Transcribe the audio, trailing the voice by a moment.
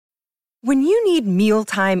When you need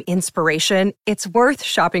mealtime inspiration, it's worth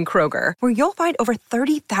shopping Kroger, where you'll find over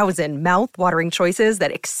 30,000 mouth-watering choices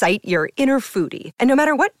that excite your inner foodie. And no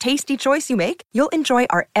matter what tasty choice you make, you'll enjoy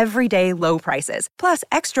our everyday low prices, plus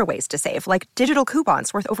extra ways to save, like digital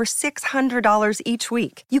coupons worth over $600 each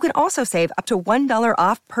week. You can also save up to $1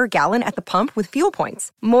 off per gallon at the pump with fuel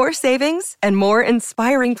points. More savings and more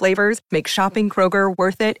inspiring flavors make shopping Kroger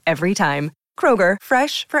worth it every time. Kroger,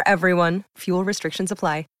 fresh for everyone. Fuel restrictions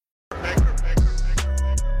apply.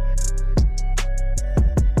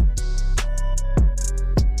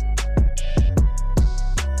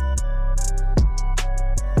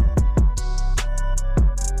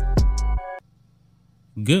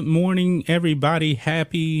 Good morning, everybody.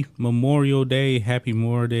 Happy Memorial Day. Happy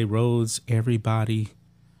Memorial Day, Rhodes, everybody.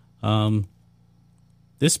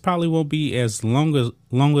 This probably won't be as long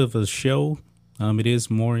of a show. It is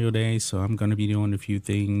Memorial Day, so I'm going to be doing a few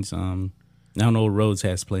things. I don't know what Rhodes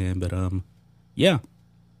has planned, but yeah.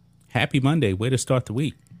 Happy Monday. Way to start the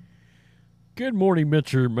week. Good morning,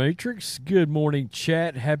 Mr. Matrix. Good morning,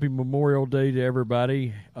 chat. Happy Memorial Day to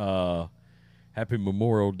everybody. Happy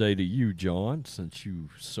Memorial Day to you, John, since you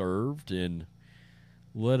served. And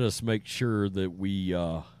let us make sure that we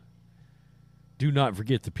do not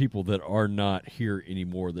forget the people that are not here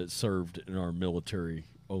anymore that served in our military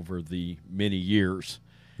over the many years.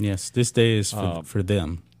 Yes, this day is for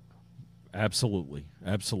them. Absolutely.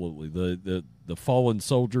 Absolutely. The fallen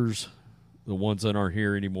soldiers, the ones that aren't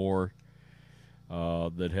here anymore,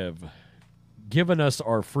 that have given us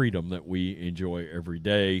our freedom that we enjoy every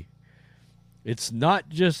day. It's not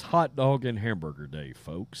just hot dog and hamburger day,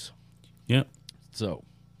 folks. Yep. So.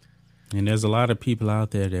 And there's a lot of people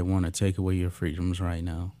out there that want to take away your freedoms right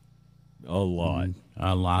now. A lot.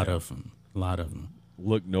 A lot of them. A lot of them.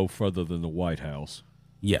 Look no further than the White House.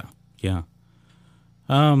 Yeah. Yeah.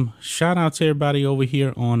 Shout out to everybody over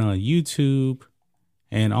here on YouTube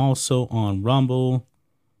and also on Rumble.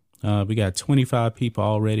 We got 25 people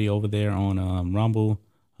already over there on Rumble.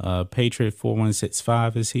 Patriot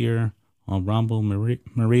 4165 is here. On Rumble, Maria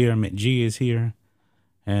McGee is here.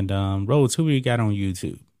 And Rhodes, who we got on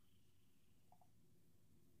YouTube?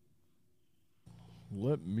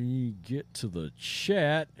 Let me get to the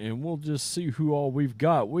chat, and we'll just see who all we've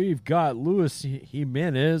got. We've got Luis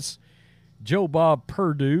Jimenez, Joe Bob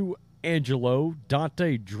Perdue, Angelo,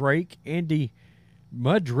 Dante Drake, Andy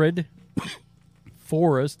Mudrid,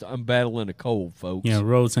 Forrest. I'm battling a cold, folks. Yeah,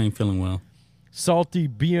 Rhodes ain't feeling well. Salty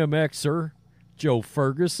BMXer, Joe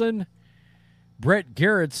Ferguson, Brett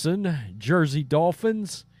Garrettson, Jersey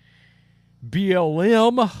Dolphins,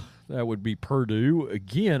 BLM, that would be Purdue,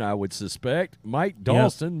 again, I would suspect, Mike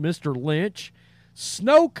Dawson, yep. Mr. Lynch,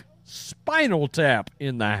 Snoke, Spinal Tap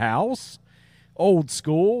in the house, Old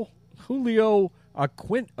School, Julio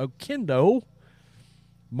Oquendo,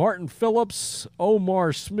 Martin Phillips,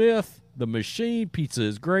 Omar Smith, The Machine, Pizza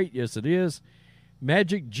is Great, yes it is,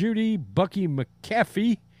 Magic Judy, Bucky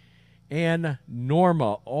McAfee, and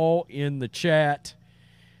Norma, all in the chat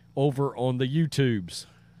over on the YouTubes.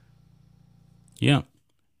 Yeah.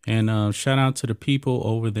 And shout out to the people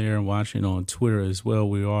over there watching on Twitter as well.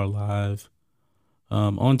 We are live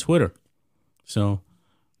on Twitter. So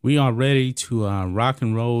we are ready to rock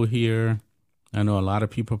and roll here. I know a lot of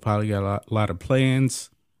people probably got a lot of plans.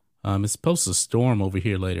 It's supposed to storm over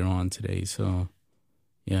here later on today. So,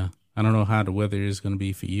 yeah, I don't know how the weather is going to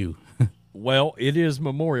be for you. Well, it is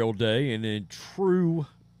Memorial Day, and in true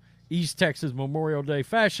East Texas Memorial Day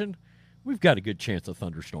fashion, we've got a good chance of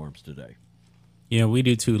thunderstorms today. Yeah, we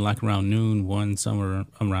do too, like around noon, one somewhere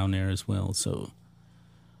around there as well. So,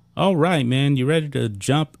 all right, man, you ready to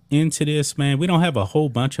jump into this, man? We don't have a whole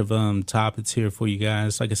bunch of topics here for you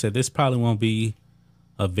guys. Like I said, this probably won't be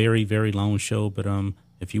a very, very long show, but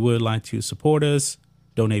if you would like to support us,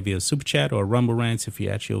 donate via Super Chat or Rumble Rants if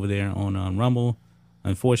you're actually over there on Rumble.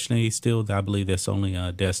 Unfortunately, still, I believe that's only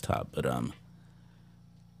a desktop. But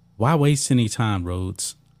why waste any time,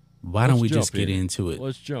 Rhodes? Why don't we just get into it?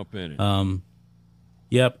 Let's jump in it.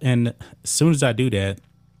 Yep, and as soon as I do that,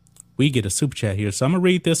 we get a Super Chat here. So I'm going to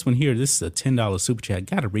read this one here. This is a $10 Super Chat.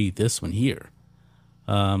 Got to read this one here.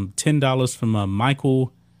 $10 from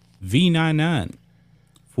Michael V99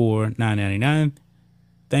 for $9.99.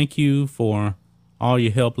 Thank you for all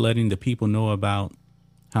your help letting the people know about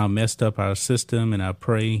how messed up our system, and I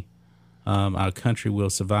pray our country will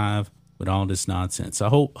survive with all this nonsense.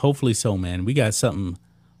 Hopefully so, man. We got something,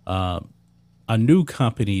 a new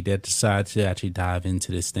company that decides to actually dive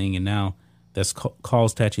into this thing, and now that's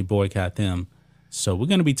caused to actually boycott them. So we're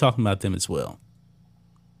going to be talking about them as well.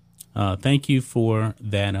 Thank you for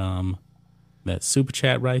that super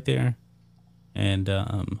chat right there. And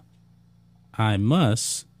I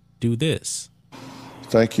must do this.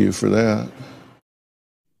 Thank you for that.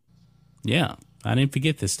 Yeah, I didn't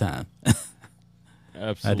forget this time.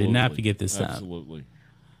 Absolutely. I did not forget this time. Absolutely.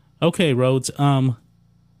 Okay, Rhodes.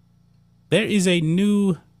 There is a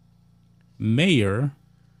new mayor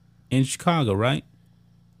in Chicago, right?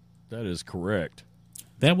 That is correct.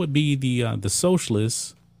 That would be the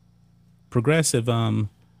socialist, progressive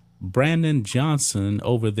Brandon Johnson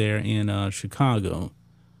over there in Chicago.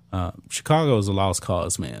 Chicago is a lost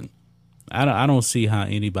cause, man. I don't see how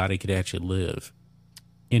anybody could actually live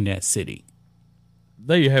in that city.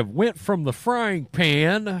 They have went from the frying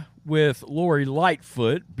pan with Lori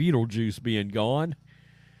Lightfoot, Beetlejuice being gone,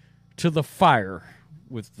 to the fire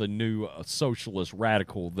with the new socialist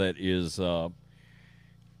radical that is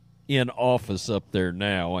in office up there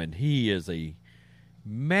now. And he is a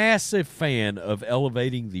massive fan of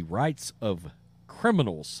elevating the rights of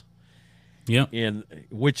criminals. Yep.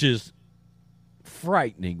 Which is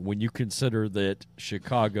frightening when you consider that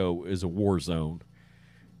Chicago is a war zone.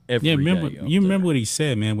 Remember what he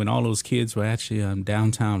said, man, when all those kids were actually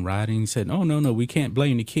downtown rioting? He said, oh, no, we can't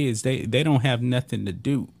blame the kids. They don't have nothing to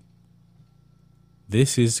do.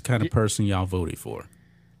 This is the kind of person y'all voted for.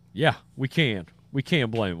 Yeah, we can. We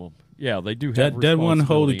can't blame them. Yeah, they do have that one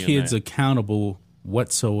hold the responsibility in kids that. accountable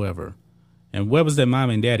whatsoever. And where was their mom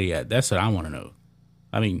and daddy at? That's what I want to know.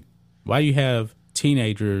 I mean, why you have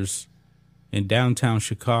teenagers in downtown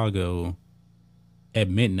Chicago at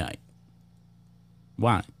midnight?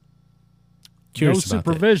 Why? Curious No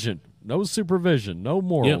about supervision. No supervision. No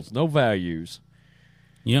morals. Yep. No values.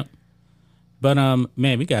 Yep. But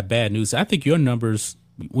man, we got bad news. I think your numbers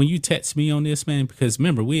when you text me on this, man, because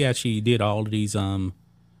remember we actually did all of these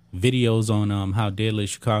videos on how deadly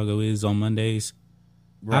Chicago is on Mondays.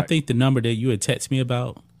 Right. I think the number that you had texted me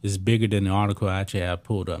about is bigger than the article I actually have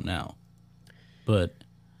pulled up now. But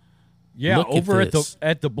yeah, look over at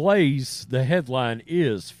at the Blaze, the headline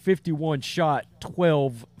is 51 shot,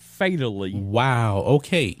 12 fatally. Wow.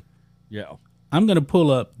 Okay. Yeah. I'm gonna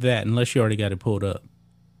pull up that unless you already got it pulled up.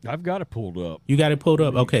 I've got it pulled up. You got it pulled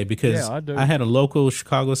up? Okay, because Yeah, I do. I had a local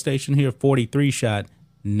Chicago station here, 43 shot,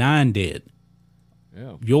 9 dead.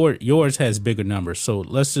 Yeah. Yours has bigger numbers, so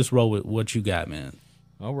let's just roll with what you got, man.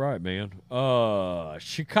 All right, man.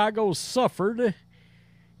 Chicago suffered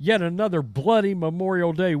yet another bloody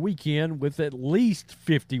Memorial Day weekend with at least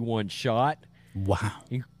 51 shot, Wow.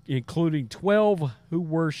 including 12 who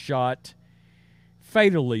were shot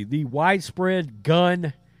fatally. The widespread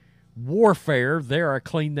gun warfare, there I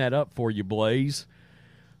cleaned that up for you, Blaze,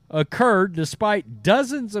 occurred despite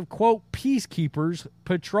dozens of, quote, peacekeepers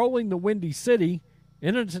patrolling the Windy City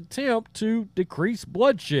in an attempt to decrease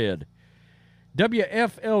bloodshed.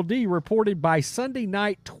 WFLD reported by Sunday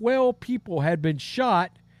night 12 people had been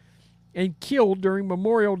shot and killed during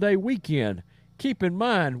Memorial Day weekend. Keep in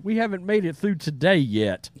mind, we haven't made it through today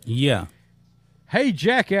yet. Yeah.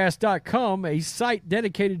 HeyJackass.com, a site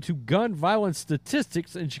dedicated to gun violence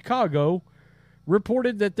statistics in Chicago,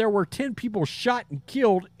 reported that there were 10 people shot and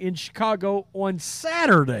killed in Chicago on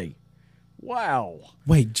Saturday. Wow.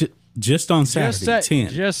 Wait, just on Saturday, 10.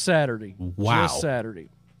 Just Saturday. Wow. Just Saturday.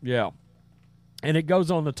 Yeah. And it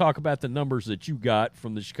goes on to talk about the numbers that you got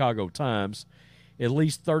from the Chicago Times. At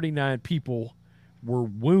least 39 people were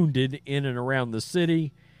wounded in and around the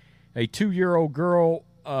city. A 2-year-old girl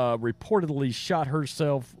reportedly shot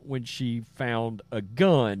herself when she found a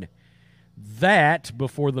gun. That,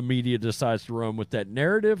 before the media decides to run with that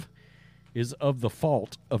narrative, is of the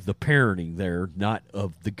fault of the parenting there, not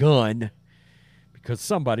of the gun, because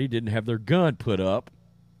somebody didn't have their gun put up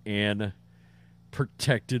and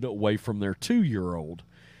protected away from their 2-year-old.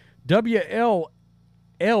 WLS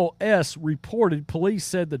reported police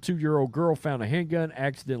said the 2-year-old girl found a handgun,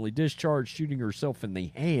 accidentally discharged, shooting herself in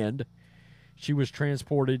the hand. She was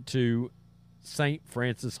transported to St.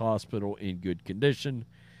 Francis Hospital in good condition.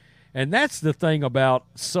 And that's the thing about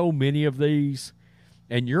so many of these,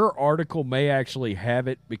 and your article may actually have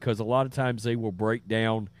it because a lot of times they will break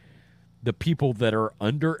down the people that are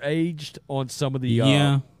underaged on some of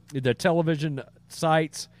the television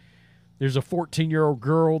sites. There's a 14-year-old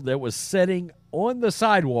girl that was sitting on the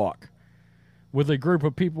sidewalk with a group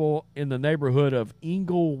of people in the neighborhood of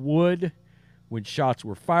Inglewood when shots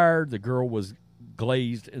were fired. The girl was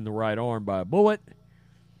glazed in the right arm by a bullet.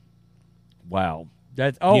 Wow.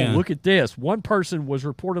 Look at this. One person was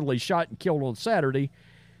reportedly shot and killed on Saturday,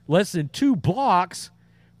 less than 2 blocks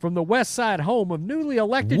from the West Side home of newly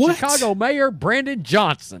elected Chicago Mayor Brandon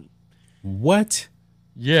Johnson. What?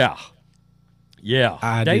 Yeah. Yeah.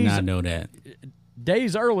 I did not know that.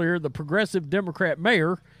 Days earlier, the progressive Democrat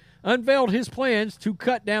mayor unveiled his plans to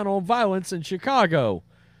cut down on violence in Chicago.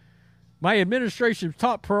 My administration's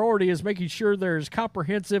top priority is making sure there is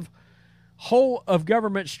comprehensive whole of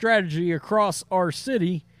government strategy across our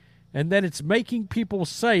city and that it's making people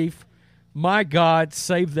safe. My God,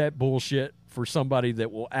 save that bullshit for somebody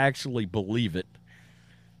that will actually believe it.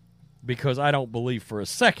 Because I don't believe for a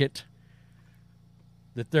second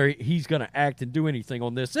that he's going to act and do anything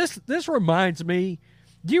on this. This reminds me,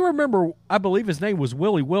 do you remember, I believe his name was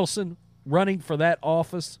Willie Wilson, running for that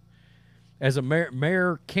office as a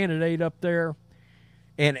mayor candidate up there?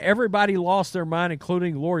 And everybody lost their mind,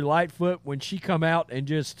 including Lori Lightfoot, when she come out and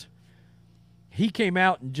he came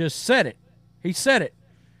out and just said it. He said it.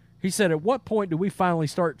 He said, at what point do we finally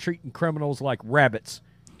start treating criminals like rabbits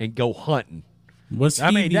and go hunting? He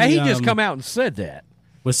just come out and said that.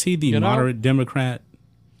 Was he the moderate Democrat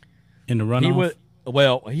in the runoff?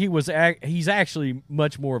 He's actually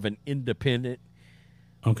much more of an independent.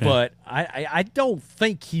 Okay. But I don't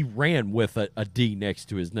think he ran with a D next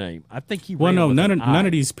to his name. I think he ran with none an I.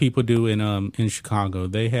 of these people do in Chicago.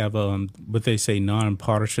 They have what they say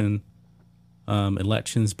nonpartisan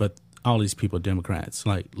elections, but all these people are Democrats.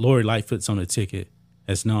 Like Lori Lightfoot's on the ticket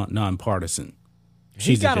as nonpartisan.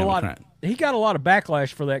 She's a Democrat. He got a lot of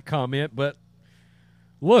backlash for that comment, but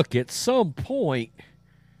look, at some point,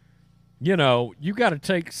 you got to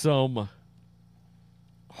take some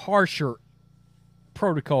harsher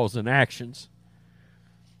protocols and actions.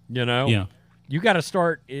 Yeah. You got to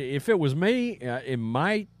start. If it was me, in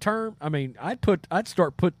my term, I'd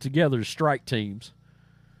start putting together strike teams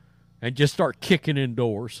and just start kicking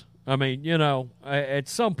indoors. At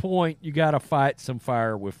some point, you got to fight some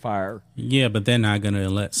fire with fire. Yeah, but they're not going to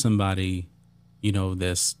let somebody,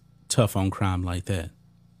 that's tough on crime like that.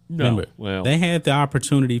 No, remember, they had the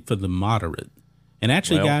opportunity for the moderate. And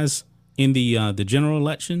actually, guys, in the general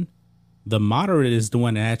election, the moderate is the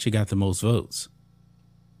one that actually got the most votes.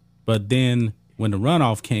 But then when the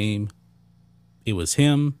runoff came, it was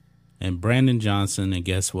him and Brandon Johnson, and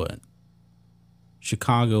guess what?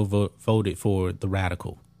 Chicago voted for the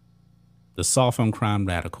radical. The soft on crime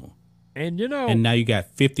radical. And and now you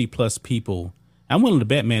got 50 plus people. I'm willing to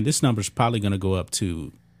bet, man, this number's probably going to go up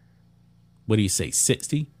to, what do you say,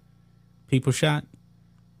 60 people shot?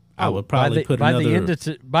 I would probably put by another.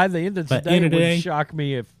 By the end of today, it wouldn't shock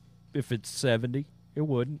me if it's 70. It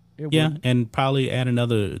wouldn't. Wouldn't. And probably add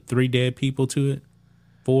another 3 dead people to it,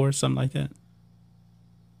 4, something like that.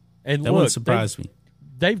 And that wouldn't surprise me.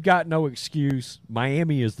 They've got no excuse.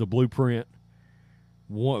 Miami is the blueprint.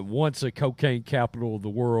 Once a cocaine capital of the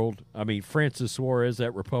world. Francis Suarez,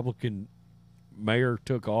 that Republican mayor,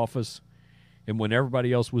 took office, and when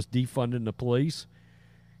everybody else was defunding the police,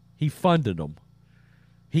 he funded them.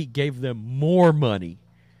 He gave them more money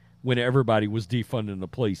when everybody was defunding the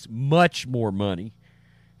police, much more money,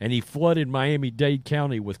 and he flooded Miami-Dade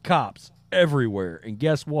County with cops everywhere. And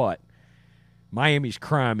guess what? Miami's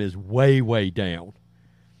crime is way, way down.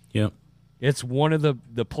 Yep. It's one of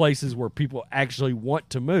the places where people actually want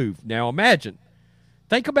to move. Now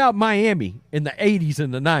think about Miami in the 80s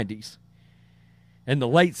and the 90s and the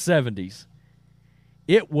late 70s.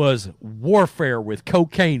 It was warfare with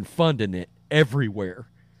cocaine funding it everywhere.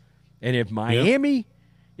 And if Miami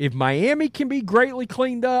can be greatly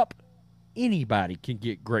cleaned up, anybody can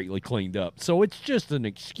get greatly cleaned up. So it's just an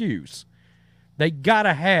excuse. They got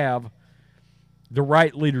to have the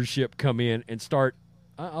right leadership come in and start,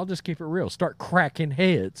 I'll just keep it real, start cracking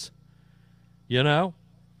heads. Yep.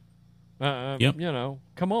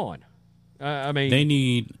 Come on. They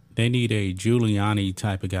need a Giuliani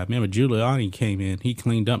type of guy. Remember, Giuliani came in, he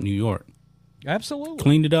cleaned up New York. Absolutely.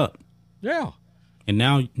 Cleaned it up. Yeah. And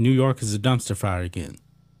now New York is a dumpster fire again.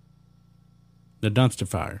 The dumpster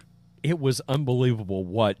fire. It was unbelievable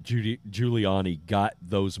what Giuliani got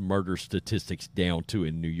those murder statistics down to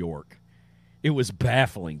in New York. It was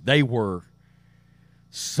baffling. They were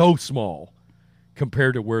so small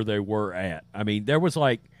compared to where they were at. There was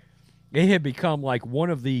it had become like one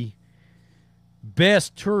of the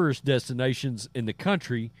best tourist destinations in the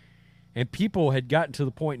country, and people had gotten to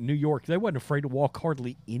the point in New York they wasn't afraid to walk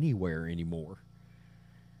hardly anywhere anymore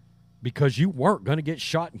because you weren't going to get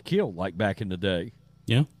shot and killed like back in the day.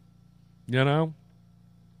 Yeah.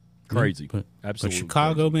 Crazy. Yeah, Absolutely. But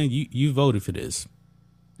Chicago, crazy. man, you voted for this.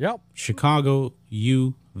 Yep. Chicago,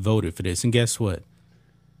 you voted for this. And guess what?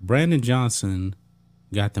 Brandon Johnson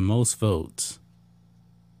got the most votes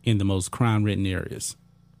in the most crime-ridden areas.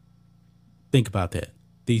 Think about that.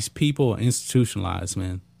 These people are institutionalized,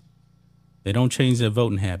 man. They don't change their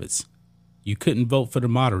voting habits. You couldn't vote for the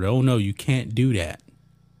moderate. Oh, no, you can't do that.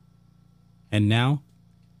 And now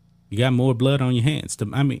you got more blood on your hands.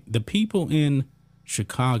 The people in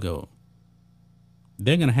Chicago,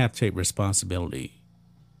 they're going to have to take responsibility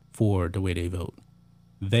for the way they vote.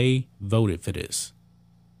 They voted for this,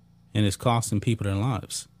 and it's costing people their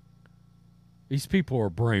lives. These people are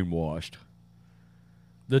brainwashed.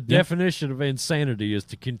 The definition of insanity is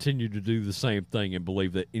to continue to do the same thing and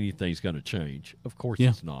believe that anything's going to change. Of course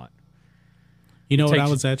it's not. You know It what? I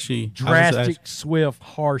takes was actually drastic, swift,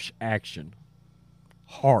 harsh action.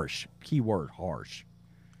 Harsh. Keyword harsh.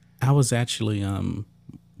 I was actually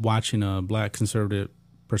watching a Black Conservative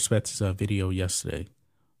Perspectives video yesterday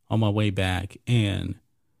on my way back, and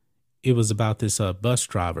it was about this bus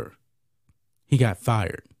driver. He got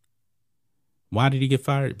fired. Why did he get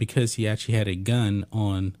fired? Because he actually had a gun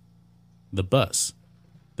on the bus.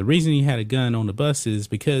 The reason he had a gun on the bus is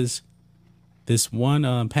because this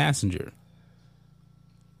one passenger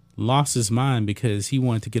lost his mind because he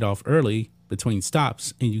wanted to get off early between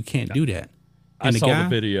stops, and you can't do that. And I saw the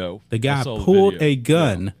video. The guy pulled a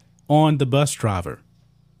gun on the bus driver.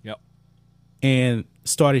 Yep. And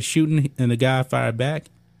started shooting, and the guy fired back.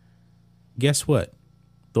 Guess what?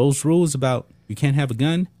 Those rules about you can't have a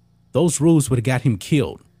gun, those rules would have got him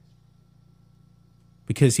killed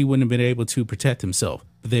because he wouldn't have been able to protect himself.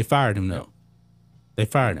 But they fired him, though. They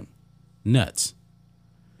fired him. Nuts.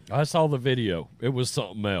 I saw the video. It was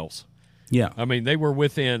something else. Yeah. I mean, they were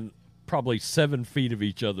within probably 7 feet of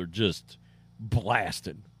each other, just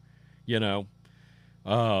blasting.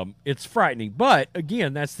 It's frightening. But,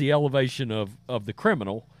 again, that's the elevation of the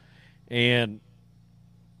criminal. And,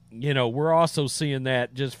 we're also seeing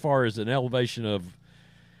that just far as an elevation of,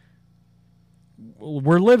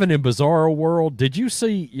 we're living in bizarro world. Did you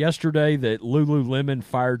see yesterday that Lululemon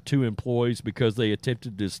fired 2 employees because they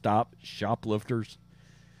attempted to stop shoplifters?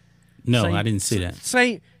 No, I didn't see that.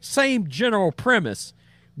 Same general premise.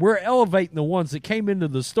 We're elevating the ones that came into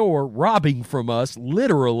the store robbing from us.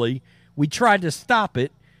 Literally, we tried to stop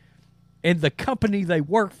it, and the company they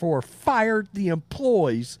work for fired the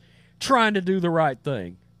employees trying to do the right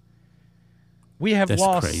thing. We have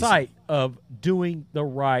lost sight of doing the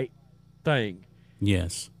right thing.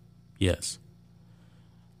 Yes.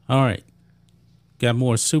 All right. Got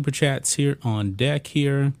more super chats here on deck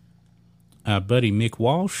here. Buddy Mick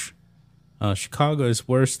Walsh. Chicago is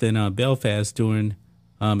worse than Belfast during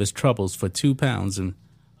his troubles for £2. And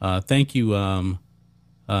thank you,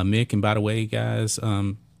 Mick. And by the way, guys,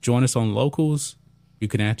 join us on Locals. You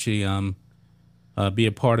can actually be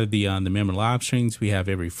a part of the member live streams we have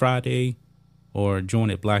every Friday, or join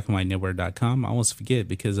at blackandwhitenetwork.com. I almost forget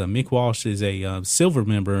because Mick Walsh is a silver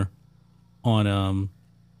member on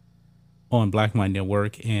Black and White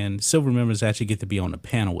Network, and silver members actually get to be on the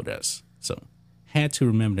panel with us. So had to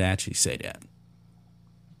remember to actually say that.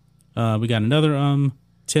 We got another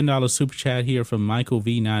 $10 super chat here from Michael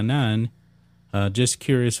V99. Just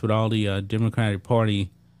curious, with all the Democratic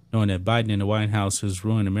Party knowing that Biden in the White House has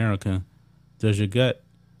ruined America, does your gut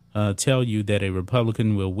tell you that a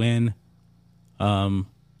Republican will win the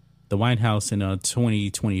White House in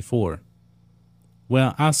 2024?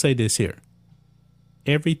 Well, I'll say this here.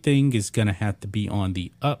 Everything is going to have to be on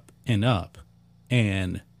the up and up.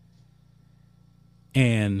 And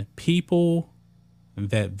people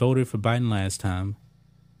that voted for Biden last time,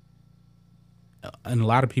 and a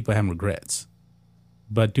lot of people have regrets.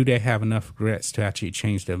 But do they have enough regrets to actually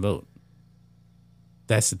change their vote?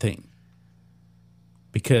 That's the thing.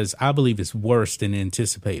 Because I believe it's worse than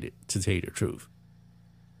anticipated, to tell you the truth.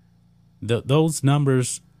 Those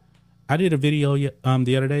numbers, I did a video the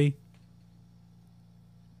other day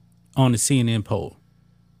on the CNN poll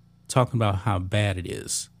talking about how bad it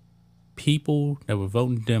is. People that were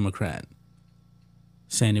voting Democrat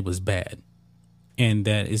saying it was bad, and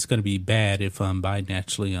that it's going to be bad if Biden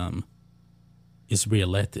actually is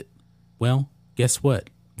reelected. Well, guess what?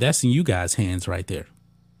 That's in you guys' hands right there.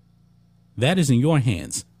 That is in your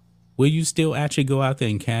hands. Will you still actually go out there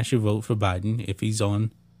and cast your vote for Biden if he's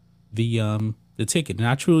on the ticket? And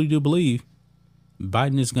I truly do believe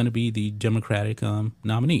Biden is going to be the Democratic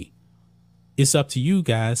nominee. It's up to you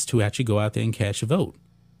guys to actually go out there and cast your vote.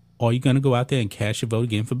 Or are you going to go out there and cast your vote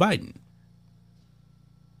again for Biden?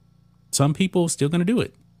 Some people still going to do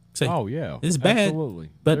it. Say, oh, yeah. It's bad, absolutely.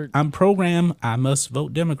 But I'm programmed. I must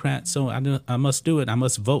vote Democrat, so I must do it. I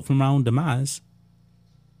must vote for my own demise.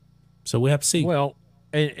 So we have to see. Well,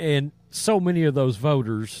 and so many of those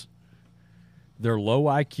voters, they're low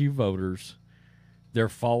IQ voters. They're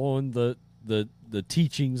following the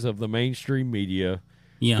teachings of the mainstream media.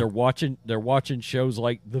 Yeah. They're watching shows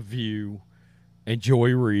like The View and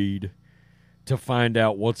Joy Reid to find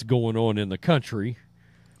out what's going on in the country.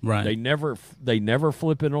 Right. They never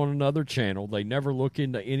flip it on another channel. They never look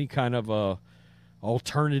into any kind of a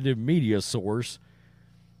alternative media source.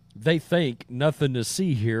 They think nothing to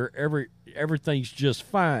see here. everything's just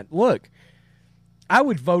fine. Look, I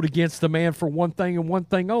would vote against the man for one thing and one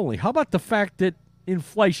thing only. How about the fact that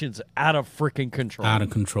inflation's out of freaking control? Out of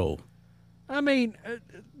control. I mean,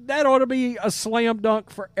 that ought to be a slam dunk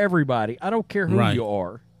for everybody. I don't care who you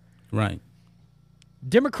are. Right.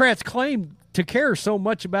 Democrats claim to care so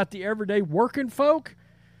much about the everyday working folk.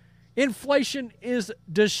 Inflation is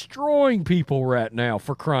destroying people right now,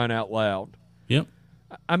 for crying out loud. Yep.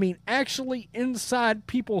 I mean, actually inside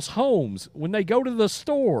people's homes, when they go to the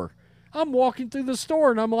store, I'm walking through the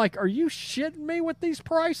store and I'm like, are you shitting me with these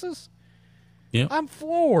prices? Yep. I'm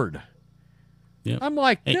floored. Yep. I'm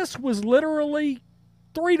like, this was literally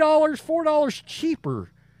 $3, $4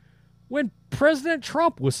 cheaper when President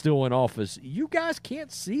Trump was still in office. You guys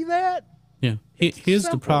can't see that? Yeah. Here's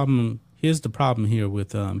the problem. Here's the problem here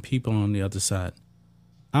with people on the other side.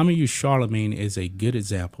 I'm going to use Charlemagne as a good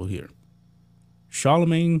example here.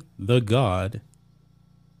 Charlemagne, the God,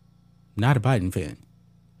 not a Biden fan.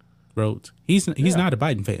 Rhodes. He's not a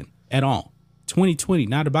Biden fan at all. 2020,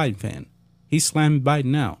 not a Biden fan. He's slamming Biden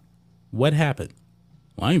now. What happened?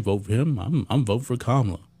 Well, I ain't vote for him. I'm voting for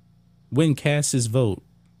Kamala. Went cast his vote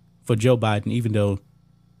for Joe Biden, even though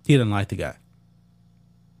he didn't like the guy.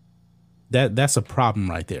 That's a problem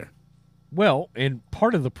right there. Well, and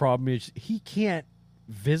part of the problem is he can't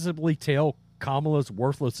visibly tell Kamala's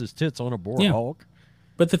worthless as tits on a boar hog.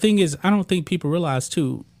 But the thing is, I don't think people realize,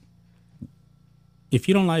 too, if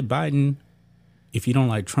you don't like Biden, if you don't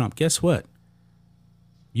like Trump, guess what?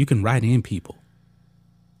 You can write in people.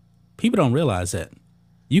 People don't realize that.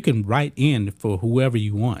 You can write in for whoever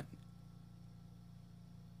you want.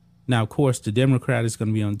 Now, of course, the Democrat is going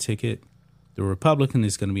to be on the ticket. The Republican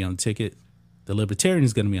is going to be on the ticket. The Libertarian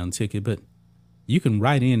is going to be on the ticket. But you can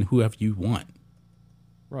write in whoever you want.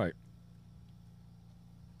 Right.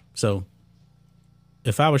 So,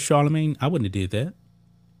 if I was Charlemagne, I wouldn't have did that.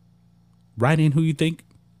 Write in who you think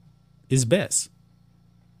is best.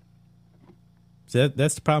 So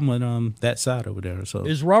that's the problem with that side over there. So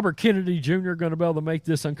is Robert Kennedy Jr. going to be able to make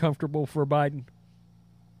this uncomfortable for Biden?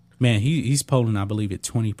 Man, he's polling, I believe, at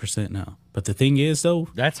 20% now. But the thing is, though,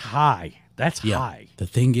 that's high. That's high. The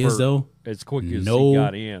thing is, though, as quick as he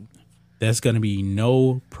got in, there's going to be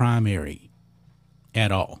no primary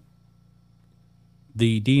at all.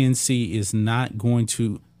 The DNC is not going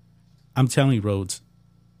to. I'm telling you, Rhodes.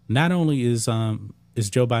 Not only is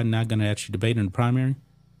Joe Biden not going to actually debate in the primary,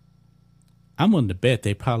 I'm willing to bet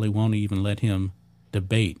they probably won't even let him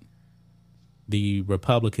debate the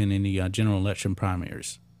Republican in the general election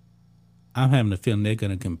primaries. I'm having a feeling they're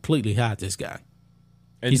going to completely hide this guy.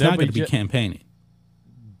 And he's not going to be campaigning.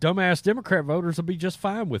 Dumbass Democrat voters will be just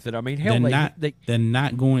fine with it. I mean, hell, they're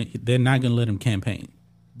not going to let him campaign.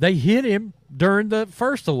 They hit him during the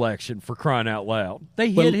first election, for crying out loud.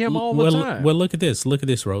 They hit him all the time. Well, look at this. Look at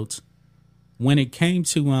this, Rhodes. When it came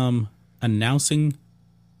to announcing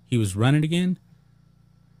he was running again,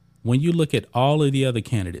 when you look at all of the other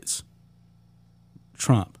candidates,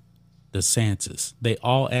 Trump, DeSantis, they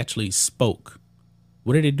all actually spoke.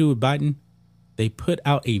 What did they do with Biden? They put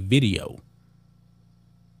out a video,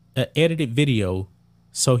 an edited video,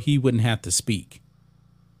 so he wouldn't have to speak.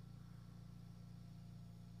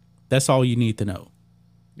 That's all you need to know.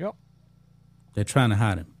 Yep. They're trying to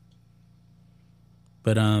hide him.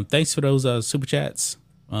 But thanks for those super chats.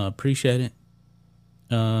 Appreciate it.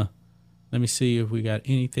 Let me see if we got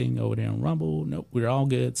anything over there on Rumble. Nope, we're all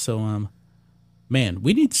good. So, man,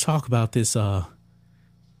 we need to talk about this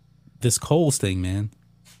this Kohl's thing, man.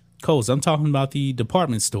 Kohl's, I'm talking about the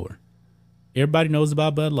department store. Everybody knows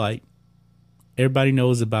about Bud Light. Everybody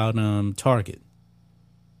knows about Target.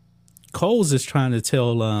 Kohl's is trying to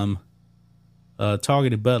tell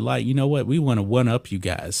Target and Bud Light, you know what? We want to one-up you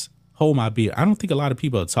guys. Hold my beer. I don't think a lot of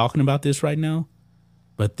people are talking about this right now,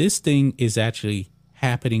 but this thing is actually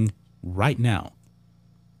happening right now.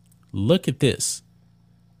 Look at this.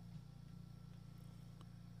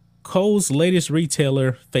 Kohl's latest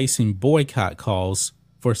retailer facing boycott calls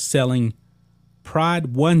for selling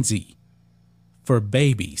Pride Onesie for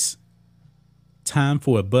babies. Time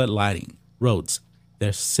for a Bud Lighting. Rhodes,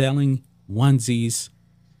 they're selling onesies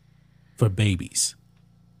for babies.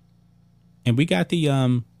 And we got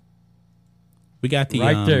the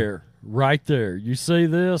right there. You see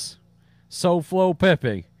this? SoFlo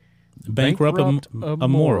Pepe. Bankrupt of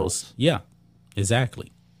morals. Yeah,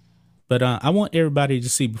 exactly. But I want everybody to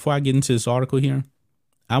see, before I get into this article here,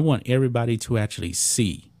 I want everybody to actually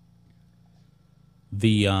see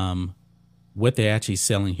the what they're actually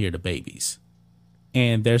selling here to babies.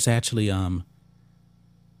 And there's actually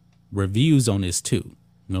reviews on this too.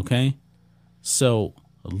 Okay? So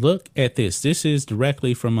look at this. This is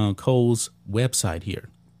directly from Kohl's website here.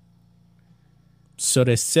 So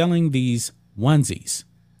they're selling these onesies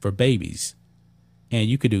for babies. And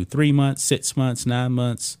you could do 3 months, 6 months, 9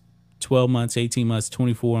 months, 12 months, 18 months,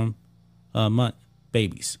 24 month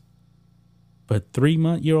babies. But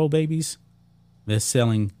 3-month-year-old babies, they're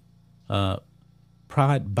selling Pride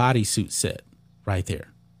bodysuit set right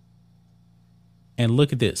there. And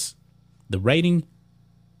look at this. The rating,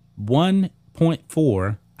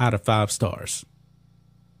 1.4 out of 5 stars.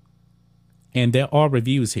 And there are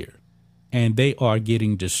reviews here. And they are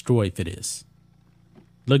getting destroyed for this.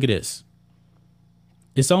 Look at this.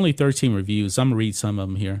 It's only 13 reviews. I'm going to read some of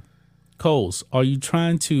them here. Kohl's, are you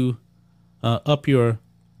trying to up your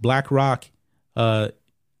Black Rock? I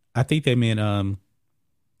think they meant,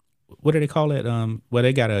 what do they call it? Well,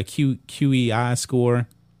 they got a QEI score.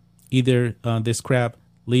 Either this crap,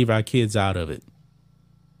 leave our kids out of it.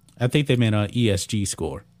 I think they meant an ESG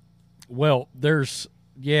score. Well, there's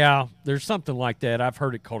something like that. I've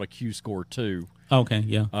heard it called a Q score too. Okay,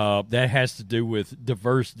 yeah. That has to do with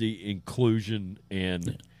diversity, inclusion,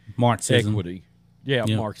 and Marxism. equity. Yeah,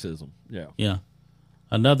 Marxism. Yeah. Yeah.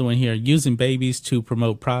 Another one here, using babies to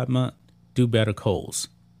promote Pride Month, do better, Kohl's.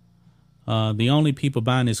 The only people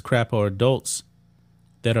buying this crap are adults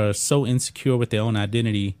that are so insecure with their own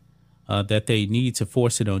identity that they need to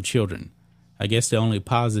force it on children. I guess the only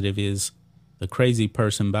positive is the crazy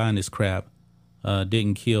person buying this crap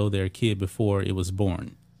didn't kill their kid before it was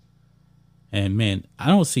born. And man, I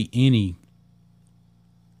don't see any.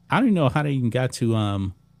 I don't know how they even got to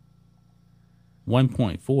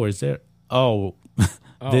 1.4. Is there? Oh,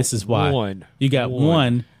 this is why. You got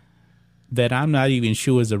one that I'm not even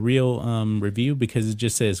sure is a real review because it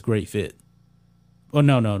just says great fit. Oh,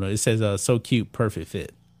 no. It says so cute, perfect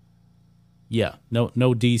fit. Yeah,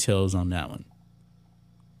 no details on that one.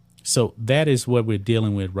 So that is what we're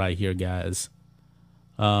dealing with right here, guys.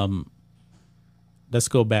 Let's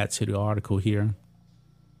go back to the article here.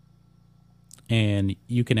 And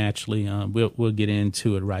you can actually, we'll get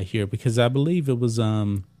into it right here because I believe it was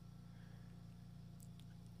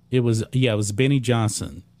Benny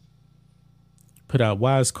Johnson put out,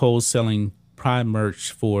 why is Kohl selling Pride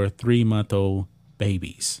merch for 3-month-old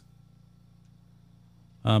babies?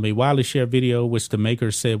 A widely shared video, which the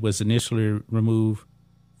maker said was initially removed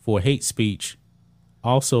for hate speech,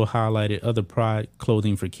 also highlighted other Pride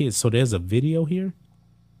clothing for kids. So there's a video here?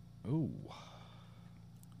 Ooh.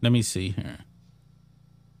 Let me see here.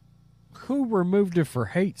 Who removed it for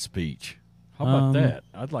hate speech? How about that?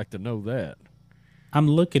 I'd like to know that. I'm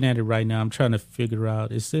looking at it right now. I'm trying to figure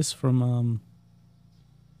out, is this from,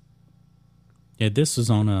 yeah, this was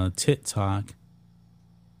on TikTok,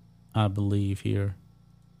 I believe here.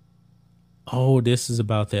 Oh, this is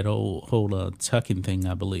about that whole tucking thing,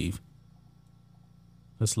 I believe.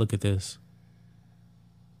 Let's look at this.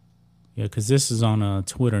 Yeah, because this is on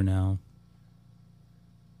Twitter now.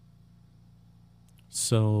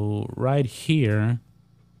 So right here,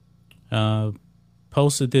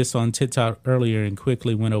 posted this on TikTok earlier and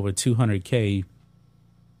quickly went over 200K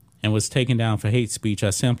and was taken down for hate speech. I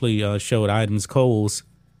simply showed items Kohl's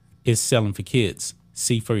is selling for kids.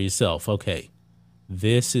 See for yourself. Okay.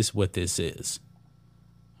 This is what this is.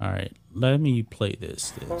 All right, let me play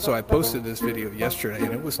this. So I posted this video yesterday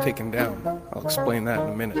and it was taken down. I'll explain that in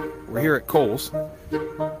a minute. We're here at Kohl's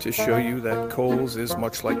to show you that Kohl's is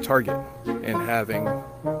much like Target in having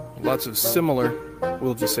lots of similar,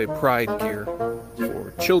 we'll just say Pride gear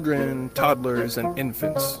for children, toddlers, and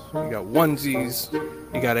infants. You got onesies,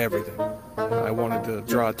 you got everything. I wanted to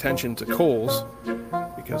draw attention to Kohl's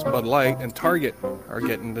because Bud Light and Target are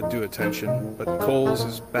getting the due attention, but Kohl's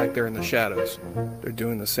is back there in the shadows. They're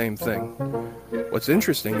doing the same thing. What's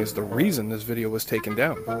interesting is the reason this video was taken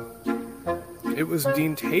down. It was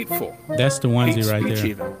deemed hateful. That's the onesie hate right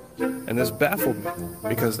speech there. Even. And this baffled me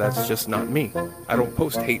because that's just not me. I don't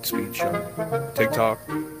post hate speech on TikTok,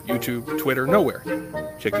 YouTube, Twitter, nowhere.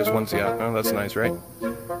 Check this onesie out. Oh, that's nice, right?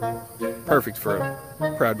 Perfect for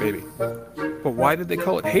a proud baby. But why did they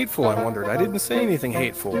call it hateful, I wondered. I didn't say anything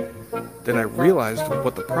hateful. Then I realized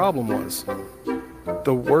what the problem was.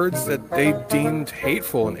 The words that they deemed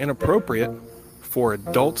hateful and inappropriate, for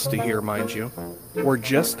adults to hear, mind you, were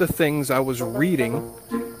just the things I was reading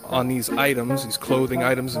on these items, these clothing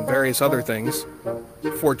items and various other things,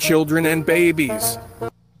 for children and babies.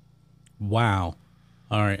 Wow.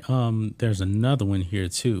 All right. There's another one here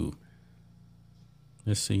too.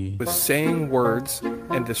 Let's see. With saying words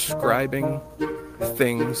and describing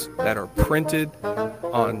things that are printed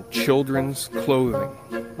on children's clothing.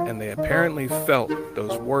 And they apparently felt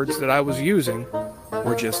those words that I was using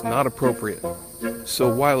were just not appropriate.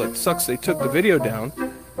 So while it sucks they took the video down,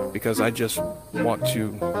 because I just want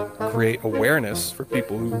to create awareness for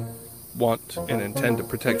people who want and intend to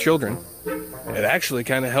protect children, it actually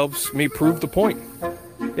kind of helps me prove the point.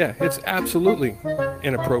 Yeah, it's absolutely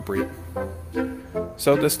inappropriate.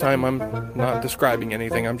 So this time I'm not describing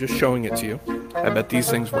anything, I'm just showing it to you. I bet these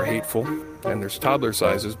things were hateful, and there's toddler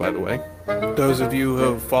sizes, by the way. Those of you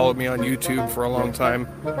who have followed me on YouTube for a long time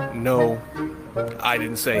know I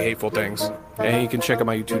didn't say hateful things. And you can check out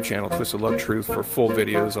my YouTube channel, Twisted Love Truth, for full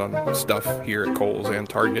videos on stuff here at Kohl's and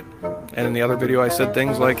Target. And in the other video I said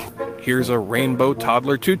things like, here's a rainbow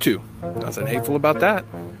toddler tutu. Nothing hateful about that,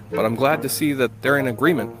 but I'm glad to see that they're in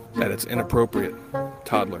agreement that it's inappropriate.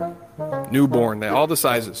 Toddler, newborn, all the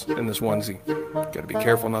sizes in this onesie. Gotta be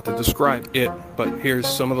careful not to describe it, but here's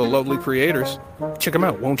some of the lovely creators. Check them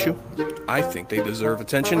out, won't you? I think they deserve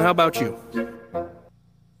attention. How about you?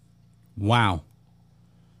 Wow.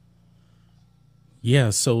 Yeah,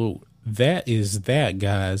 so that is that,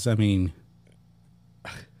 guys. I mean,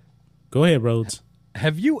 go ahead, Rhodes.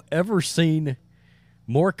 Have you ever seen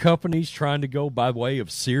more companies trying to go by way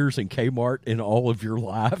of Sears and Kmart in all of your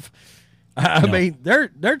life? I mean,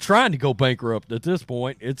 they're trying to go bankrupt at this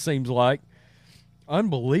point, it seems like.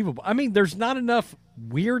 Unbelievable. I mean, there's not enough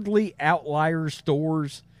weirdly outlier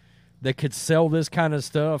stores that could sell this kind of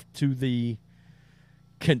stuff to the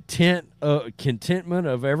contentment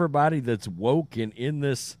of everybody that's woke and in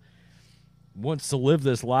this, wants to live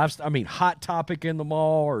this lifestyle. I mean, Hot Topic in the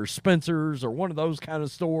mall or Spencer's or one of those kind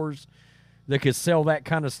of stores that could sell that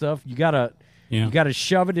kind of stuff. You gotta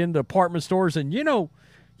shove it into department stores, and you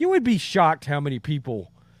would be shocked how many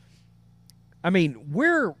people. I mean,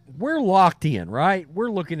 we're locked in, right?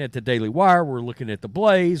 We're looking at the Daily Wire, we're looking at the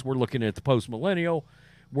Blaze, we're looking at the Post Millennial,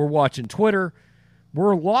 we're watching Twitter.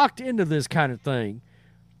 We're locked into this kind of thing,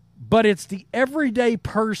 but it's the everyday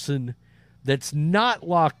person that's not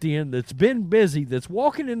locked in, that's been busy, that's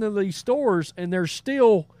walking into these stores, and they're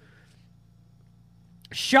still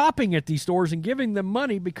shopping at these stores and giving them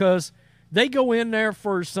money because they go in there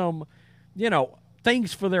for some,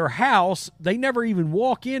 things for their house. They never even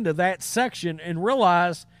walk into that section and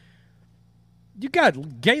realize you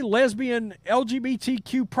got gay, lesbian,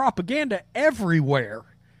 LGBTQ propaganda everywhere.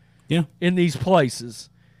 Yeah. In these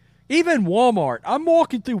places. Even Walmart. I'm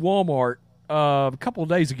walking through Walmart a couple of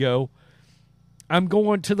days ago. I'm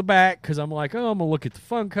going to the back because I'm like, I'm going to look at the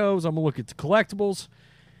Funkos. I'm going to look at the collectibles.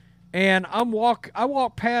 And I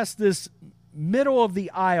walk past this middle of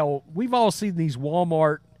the aisle. We've all seen these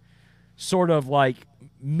Walmart sort of like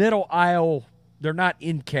middle aisle. They're not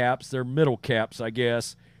end caps. They're middle caps, I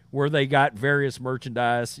guess, where they got various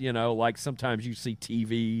merchandise, like sometimes you see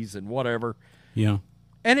TVs and whatever. Yeah.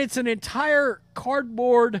 And it's an entire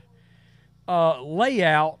cardboard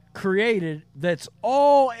layout created that's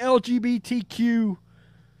all LGBTQ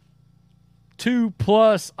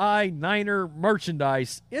 2+ I-Niner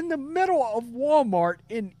merchandise in the middle of Walmart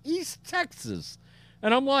in East Texas.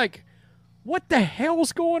 And I'm like, what the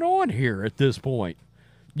hell's going on here at this point?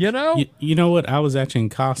 You know what? I was actually in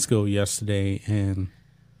Costco yesterday, and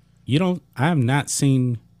I have not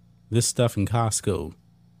seen this stuff in Costco.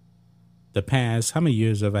 The past, how many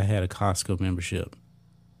years have I had a Costco membership?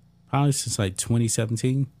 Probably since like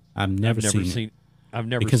 2017. I've never seen it. I've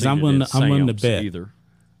never because seen I'm willing to bet either.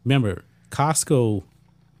 Remember, Costco,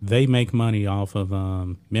 they make money off of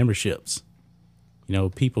memberships.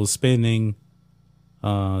 People spending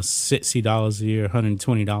 $60 a year,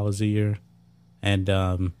 $120 a year, and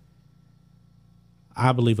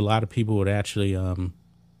I believe a lot of people would actually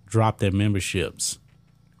drop their memberships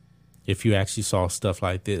if you actually saw stuff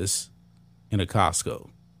like this in a Costco.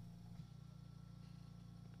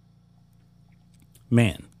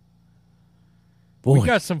 Man. Boy. We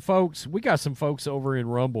got some folks over in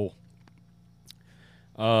Rumble.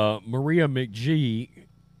 Maria McGee,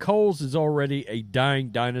 Kohl's is already a dying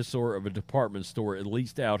dinosaur of a department store, at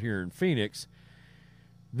least out here in Phoenix.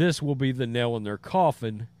 This will be the nail in their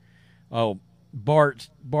coffin. Oh, Bart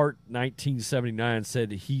 1979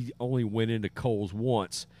 said he only went into Kohl's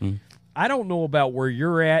once. I don't know about where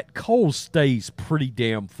you're at. Kohl's stays pretty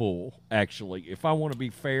damn full, actually, if I want to be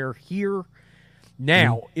fair here.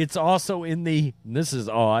 Now, it's also in the, and this is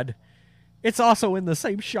odd, it's also in the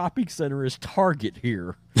same shopping center as Target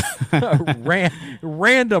here.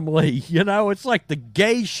 Randomly, it's like the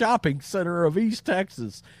gay shopping center of East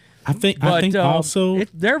Texas. I think also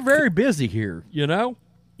they're very busy here,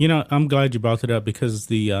 I'm glad you brought it up because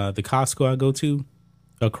the Costco I go to,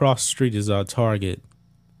 across the street is Target,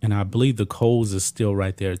 and I believe the Kohl's is still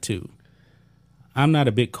right there too. I'm not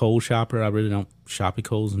a big Kohl shopper. I really don't shop at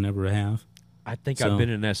Kohl's and never have. I think I've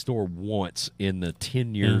been in that store once in the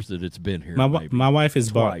 10 years that it's been here. My wife has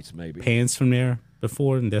twice, bought pants from there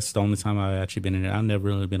before, and that's the only time I've actually been in there. I've never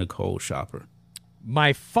really been a Kohl shopper.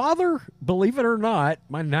 My father, believe it or not,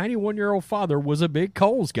 my 91-year-old father was a big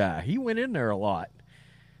Kohl's guy. He went in there a lot.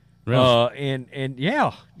 Really? And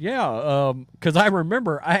yeah. Because I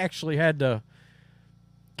remember I actually had to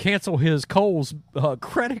cancel his Kohl's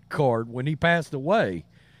credit card when he passed away,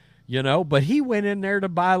 But he went in there to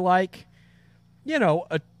buy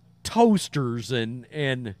toasters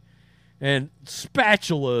and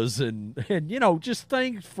spatulas and just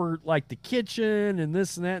things for like the kitchen and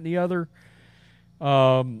this and that and the other.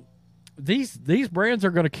 These brands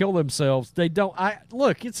are going to kill themselves. They don't.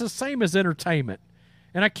 Look, it's the same as entertainment.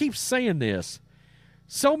 And I keep saying this.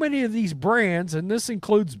 So many of these brands, and this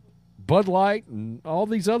includes Bud Light and all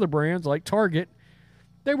these other brands like Target,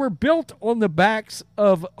 they were built on the backs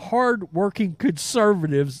of hard-working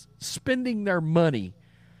conservatives spending their money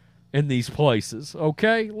in these places,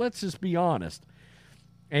 okay? Let's just be honest.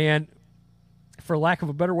 And for lack of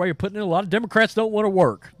a better way of putting it, a lot of Democrats don't want to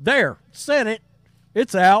work. There, said it.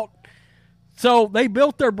 It's out. So they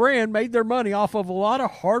built their brand, made their money off of a lot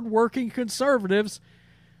of hard-working conservatives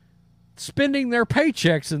spending their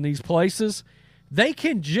paychecks in these places. They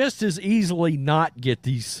can just as easily not get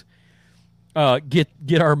these get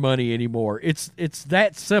our money anymore. It's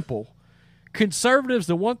that simple. Conservatives,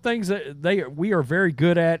 the one things that we are very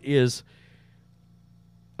good at is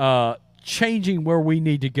changing where we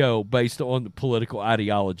need to go based on the political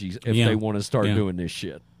ideologies if they want to start doing this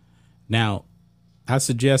shit. Now, I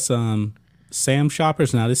suggest Sam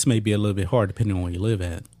shoppers. Now, this may be a little bit hard depending on where you live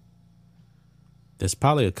at. There's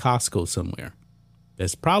probably a Costco somewhere.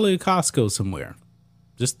 Just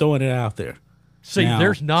throwing it out there. See, now,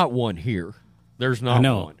 there's not one here. There's not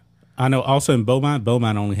one. I know. Also in Beaumont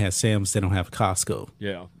only has Sam's. They don't have Costco.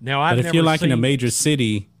 Yeah. Now, but if you're like in a major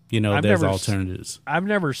city, there's alternatives. I've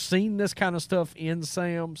never seen this kind of stuff in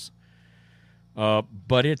Sam's.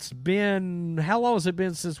 But it's been, how long has it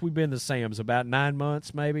been since we've been to Sam's? About 9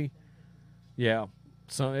 months, maybe? Yeah.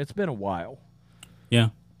 So it's been a while. Yeah.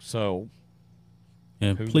 So.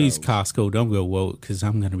 Yeah, please, knows? Costco, don't go woke because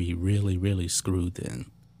I'm going to be really, really screwed then.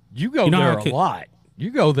 You go there a lot. You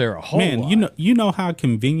go there a whole lot. Man, you know how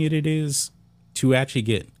convenient it is to actually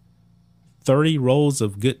get 30 rolls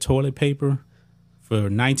of good toilet paper for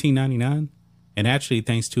 $19.99? And actually,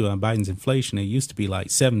 thanks to Biden's inflation, it used to be like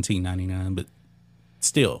 $17.99, but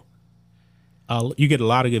still, you get a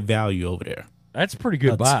lot of good value over there. That's pretty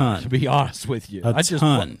good buy, to be honest with you. A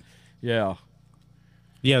ton. Yeah.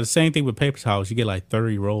 Yeah, the same thing with paper towels. You get like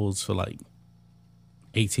 30 rolls for like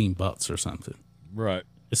 $18 or something. Right.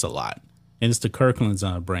 It's a lot. And it's the Kirkland's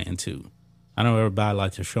brand too. I know everybody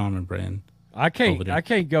likes the Charmin brand. I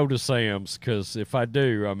can't go to Sam's because if I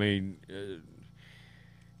do, I mean,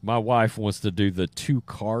 my wife wants to do the 2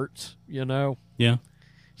 carts, Yeah.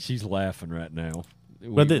 She's laughing right now.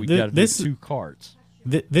 We got to do 2 carts.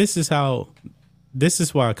 This is why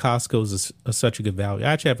Costco's is such a good value.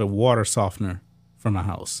 I actually have a water softener for my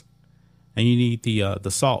house, and you need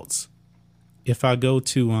the salts. If I go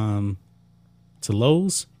to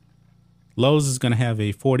Lowe's is going to have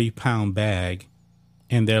a 40-pound bag,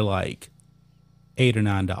 and they're like $8 or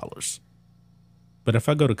 $9. But if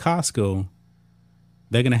I go to Costco,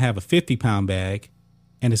 they're going to have a 50-pound bag,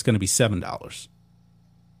 and it's going to be $7.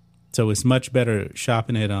 So it's much better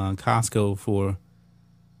shopping at Costco for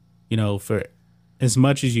as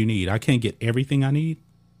much as you need. I can't get everything I need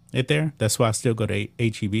at there. That's why I still go to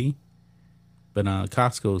H-E-B. But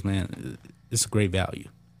Costco's, man, it's a great value.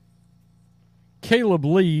 Caleb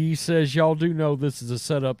Lee says, y'all do know this is a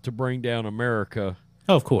setup to bring down America.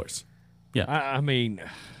 Oh, of course. Yeah. I mean,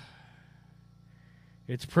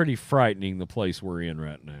 it's pretty frightening, the place we're in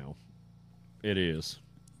right now. It is.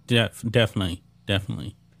 Definitely.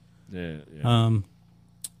 Yeah.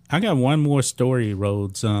 I got one more story,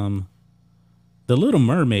 Rhodes. The Little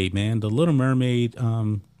Mermaid, man. The Little Mermaid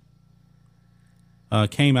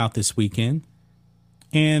came out this weekend.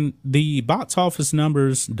 And the box office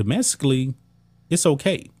numbers domestically, it's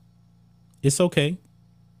okay. It's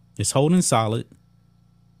holding solid.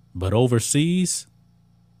 But overseas,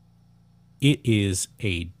 it is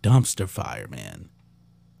a dumpster fire, man.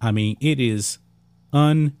 I mean, it is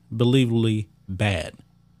unbelievably bad.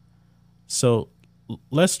 So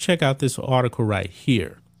let's check out this article right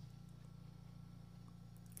here.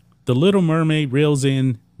 The Little Mermaid reels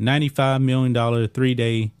in $95 million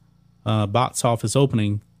 3-day box office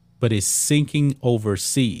opening, but is sinking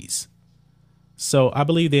overseas. So I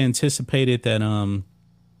believe they anticipated that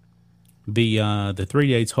the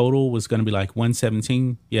 3-day total was going to be like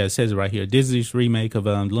 117. Yeah, it says it right here. Disney's remake of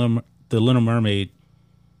The Little Mermaid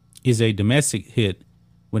is a domestic hit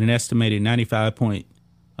with an estimated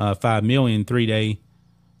 95.5 million 3-day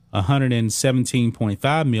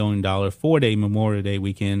 $117.5 million 4-day Memorial Day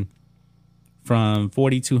weekend from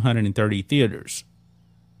 4,230 theaters.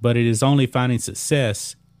 But it is only finding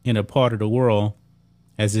success in a part of the world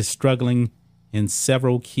as it's struggling in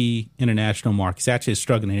several key international markets. Actually, it's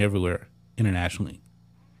struggling everywhere internationally.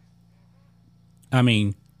 I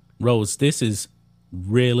mean, Rose, this is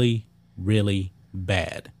really, really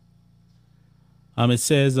bad. It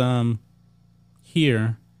says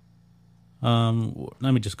here, let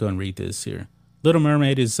me just go and read this here. Little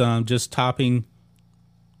Mermaid is just topping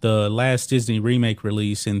the last Disney remake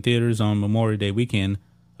release in theaters on Memorial Day weekend.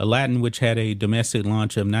 Aladdin, which had a domestic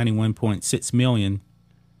launch of 91.6 million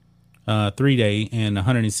 3-day and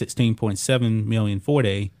 116.7 million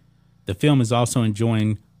 4-day. The film is also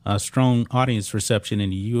enjoying a strong audience reception in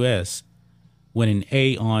the U.S., winning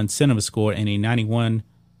A on CinemaScore and a 91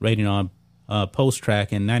 rating on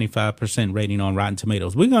Post-Track and 95% rating on Rotten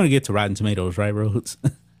Tomatoes. We're going to get to Rotten Tomatoes, right, Rhodes?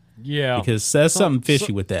 Yeah. Because there's something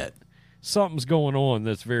fishy with that. Something's going on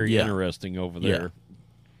that's very interesting over there.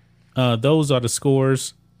 Yeah. Those are the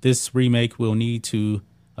scores. This remake will need to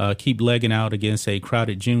keep legging out against a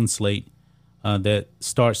crowded June slate that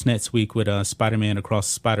starts next week with Spider-Man Across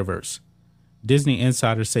the Spider-Verse. Disney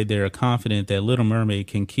insiders say they are confident that Little Mermaid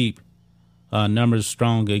can keep numbers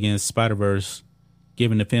strong against Spider-Verse,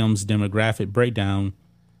 given the film's demographic breakdown,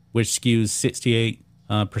 which skews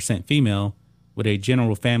 68% female, with a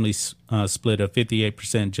general family split of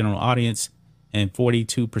 58% general audience and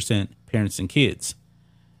 42% parents and kids.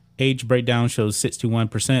 Age breakdown shows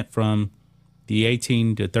 61% from the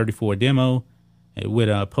 18 to 34 demo, with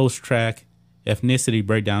a post-track ethnicity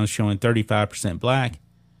breakdown showing 35% black,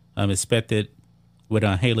 expected with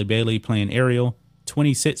Haley Bailey playing Ariel,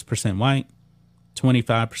 26% white,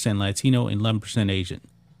 25% Latino, and 11% Asian.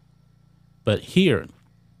 But here,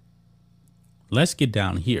 let's get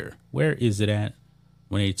down here. Where is it at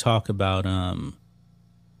when they talk about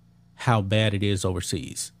how bad it is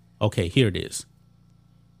overseas? Okay, here it is.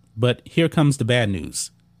 But here comes the bad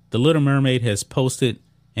news. The Little Mermaid has posted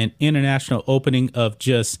an international opening of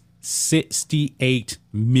just 68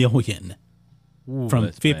 million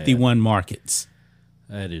from 51 markets.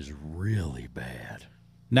 That is really bad.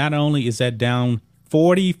 Not only is that down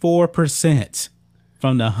 44%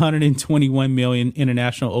 from the 121 million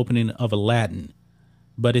international opening of Aladdin,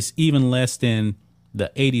 but it's even less than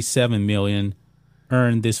the 87 million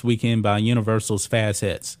earned this weekend by Universal's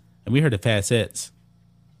Fatheads. And we heard the Fatheads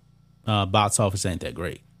box office ain't that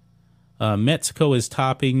great. Mexico is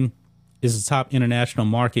the top international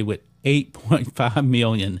market with 8.5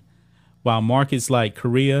 million, while markets like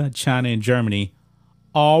Korea, China, and Germany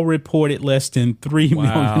all reported less than $3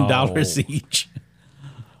 million each.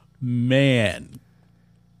 Man,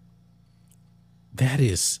 that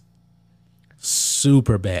is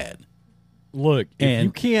super bad. Look,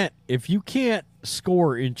 if you can't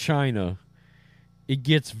score in China, it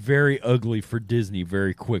gets very ugly for Disney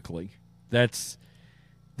very quickly. That's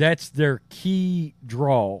their key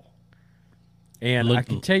draw. And I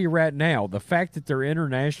can tell you right now, the fact that their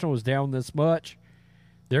international is down this much,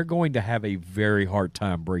 they're going to have a very hard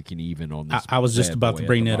time breaking even on this. I was just about to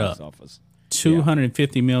bring that up.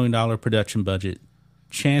 $250 million production budget.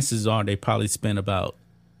 Chances are they probably spent about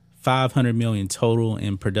 $500 million total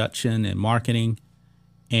in production and marketing,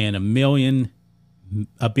 and $1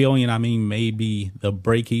 billion. I mean, maybe the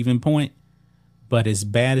break-even point. But as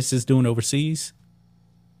bad as it's doing overseas,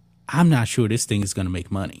 I'm not sure this thing is going to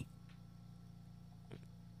make money.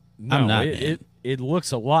 No, I'm not. It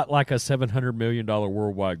looks a lot like a $700 million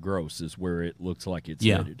worldwide gross is where it looks like it's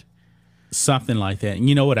headed. Something like that. And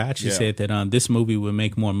you know what? I actually said that this movie would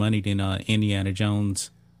make more money than Indiana Jones'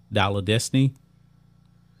 Dial of Destiny.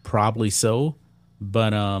 Probably so.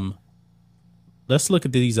 But let's look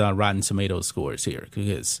at these Rotten Tomatoes scores here,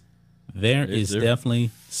 because there is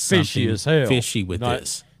definitely fishy something as hell. Fishy with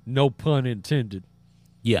this. No pun intended.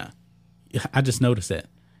 Yeah. I just noticed that.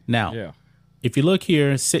 Now, if you look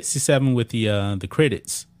here, 67 with the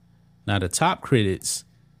critics. Now, the top critics,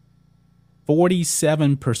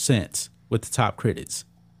 47% with the top critics.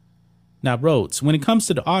 Now, Rhodes, when it comes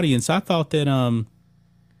to the audience, I thought that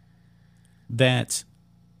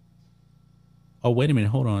oh, wait a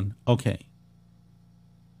minute, hold on. Okay.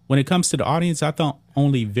 When it comes to the audience, I thought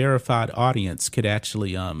only verified audience could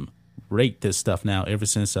actually rate this stuff now, ever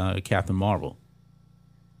since Captain Marvel.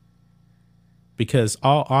 Because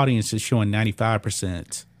all audience is showing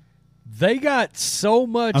 95%. They got so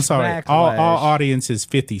much backlash. All audience is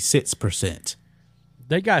 56%.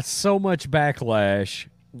 They got so much backlash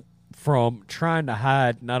from trying to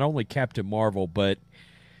hide not only Captain Marvel, but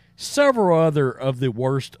several other of the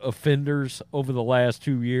worst offenders over the last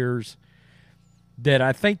 2 years, that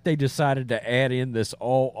I think they decided to add in this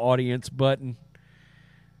all audience button.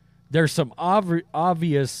 There's some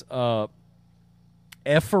obvious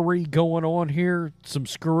effery going on here, some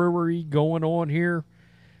screwery going on here,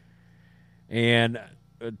 and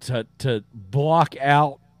to block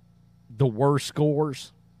out the worst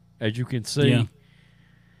scores, as you can see.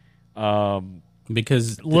 Yeah.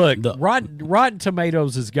 Because look, Rotten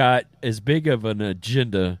Tomatoes has got as big of an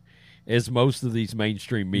agenda as most of these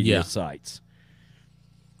mainstream media sites.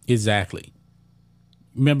 Exactly.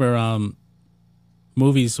 Remember,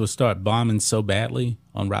 movies would start bombing so badly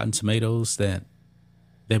on Rotten Tomatoes that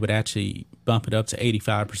they would actually bump it up to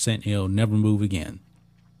 85% and it'll never move again.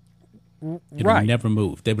 It'll never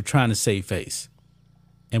move. They were trying to save face.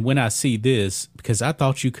 And when I see this, because I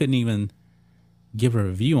thought you couldn't even give a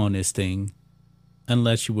review on this thing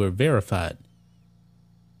unless you were verified.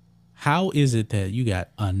 How is it that you got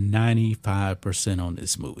a 95% on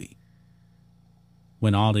this movie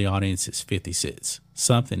when all the audience is 56?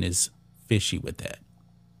 Something is fishy with that.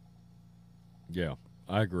 Yeah,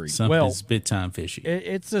 I agree. Something is big time fishy.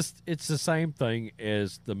 It's the same thing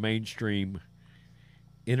as the mainstream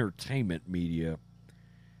entertainment media.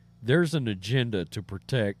 There's an agenda to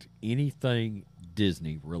protect anything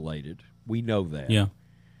Disney related. We know that. Yeah.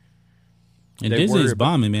 And Disney's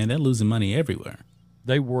bombing, man. They're losing money everywhere.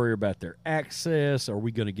 They worry about their access. Are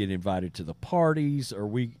we going to get invited to the parties? Are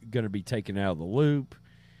we going to be taken out of the loop?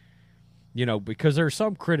 You know, because there are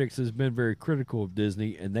some critics that's been very critical of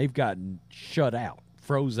Disney, and they've gotten shut out,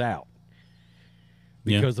 froze out.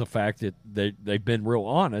 Because of the fact that they've been real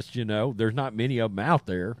honest, you know. There's not many of them out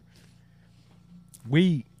there.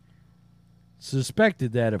 We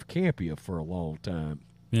suspected that of Campia for a long time.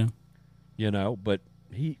 Yeah. You know, but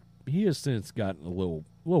he has since gotten a little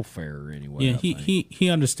fairer anyway. Yeah, he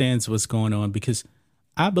understands what's going on, because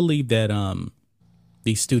I believe that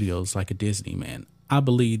these studios, like a Disney, man, I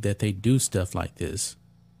believe that they do stuff like this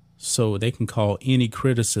so they can call any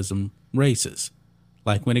criticism racist.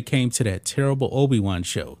 Like when it came to that terrible Obi-Wan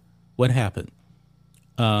show, what happened?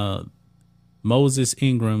 Moses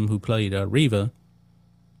Ingram, who played Reva,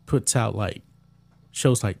 puts out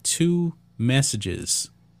shows 2 messages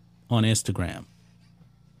on Instagram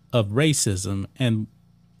of racism, and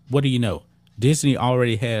what do you know? Disney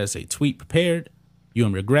already has a tweet prepared.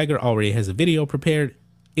 Ewan McGregor already has a video prepared.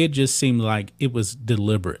 It just seemed like it was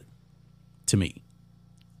deliberate to me.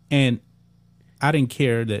 And I didn't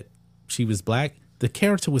care that she was black. The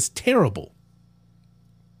character was terrible.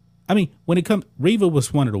 I mean, when it comes, Reva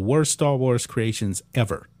was one of the worst Star Wars creations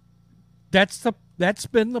ever. That's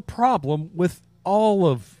been the problem with all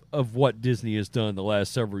of what Disney has done the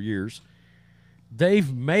last several years.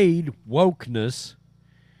 They've made wokeness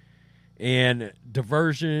and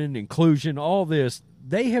diversion, inclusion, all this.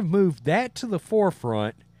 They have moved that to the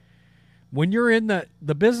forefront. When you're in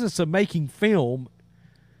the business of making film,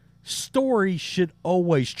 story should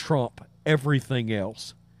always trump everything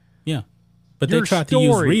else. Yeah. But they tried to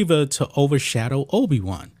use Reva to overshadow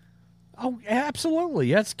Obi-Wan. Oh,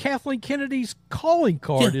 absolutely. That's Kathleen Kennedy's calling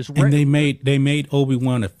card. Yeah. And they made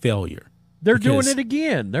Obi-Wan a failure. They're doing it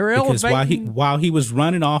again. They're elevating. While he was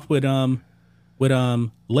running off with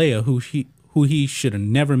Leia, who he should have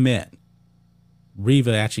never met,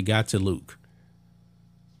 Reva actually got to Luke.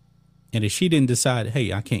 And if she didn't decide,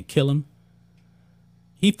 hey, I can't kill him,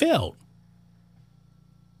 he failed.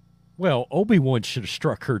 Well, Obi-Wan should have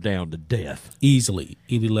struck her down to death. Easily.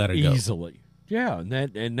 He let her go. Easily. Yeah,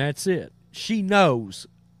 and that's it. She knows.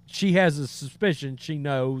 She has a suspicion. She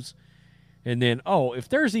knows. And then, if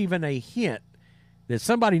there's even a hint that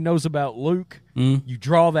somebody knows about Luke, you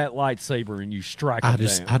draw that lightsaber and you strike him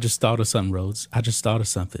down. I just thought of something, Rhodes. I just thought of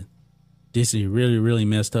something. Disney really, really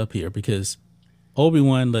messed up here, because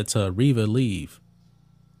Obi-Wan lets Reva leave.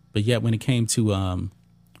 But yet when it came to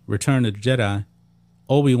Return of the Jedi,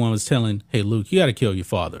 Obi-Wan was telling, hey, Luke, you got to kill your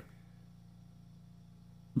father.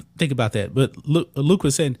 Think about that. But Luke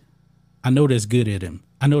was saying, I know there's good in him.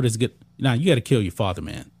 I know there's good. Now, you got to kill your father,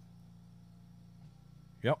 man.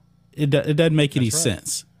 Yep. It doesn't make any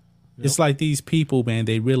sense. Yep. It's like these people, man,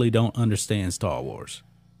 they really don't understand Star Wars.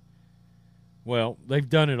 Well, they've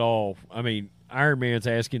done it all. I mean, Iron Man's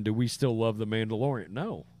asking, do we still love The Mandalorian?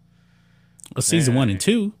 No. Well, season 1 and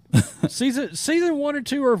 2. season 1 and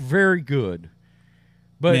 2 are very good.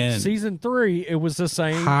 But season 3, it was the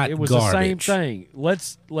same. It was garbage. The same thing.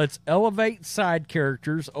 Let's elevate side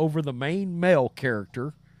characters over the main male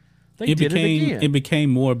character. It became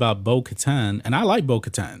more about Bo-Katan, and I like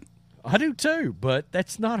Bo-Katan. I do too, but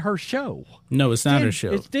that's not her show. No, it's not her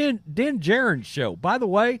show. It's Din Djarin's show. By the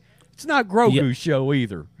way, it's not Grogu's show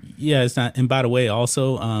either. Yeah, it's not. And by the way,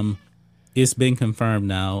 also, it's been confirmed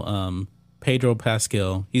now. Pedro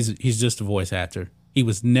Pascal. He's just a voice actor. He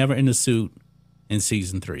was never in a suit in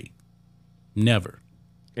season 3. Never.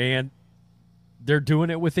 And they're doing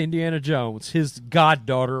it with Indiana Jones. His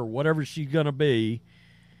goddaughter, or whatever she's going to be,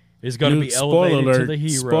 is going to be elevated to the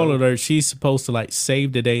hero. Spoiler alert, she's supposed to like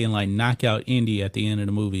save the day and like knock out Indy at the end of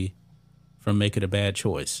the movie from making a bad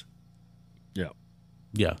choice. Yeah.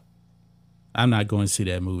 Yeah. I'm not going to see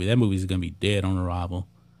that movie. That movie's going to be dead on arrival.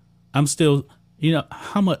 I'm still,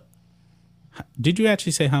 how much, did you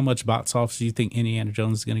actually say how much box office do you think Indiana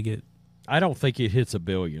Jones is going to get? I don't think it hits $1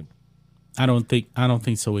 billion. I don't think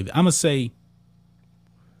so either. I'm going to say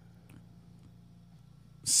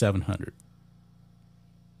 700.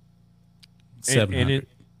 700.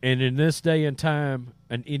 And in this day and time,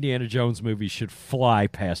 an Indiana Jones movie should fly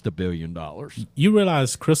past $1 billion. You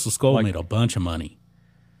realize Crystal Skull made a bunch of money.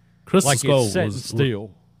 Crystal Skull it's set in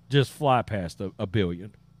steel, just fly past $1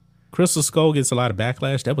 billion. Crystal Skull gets a lot of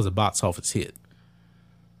backlash. That was a box office hit.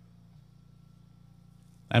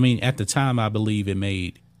 I mean, at the time, I believe it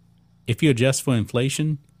made, if you adjust for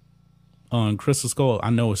inflation on Crystal Skull, I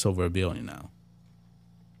know it's over $1 billion now.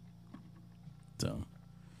 So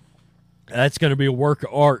that's going to be a work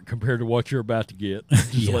of art compared to what you're about to get.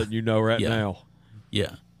 Just letting you know right now.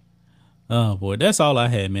 Yeah. Oh boy, that's all I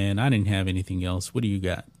had, man. I didn't have anything else. What do you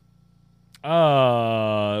got?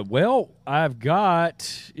 Well, I've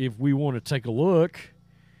got, if we want to take a look,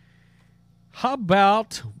 how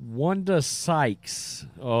about Wanda Sykes?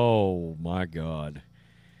 Oh my God.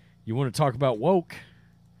 You want to talk about woke?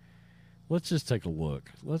 Let's just take a look.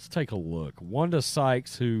 Let's take a look. Wanda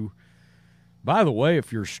Sykes, who, by the way,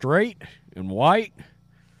 if you're straight and white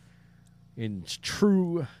in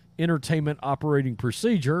true entertainment operating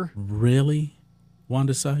procedure. Really?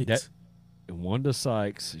 Wanda Sykes? Wanda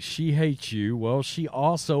Sykes, she hates you. Well, she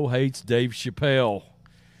also hates Dave Chappelle.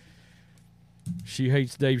 She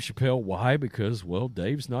hates Dave Chappelle. Why? Because, well,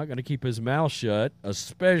 Dave's not going to keep his mouth shut,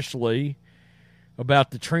 especially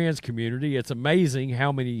about the trans community. It's amazing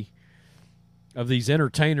how many of these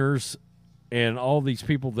entertainers and all these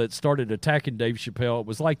people that started attacking Dave Chappelle, it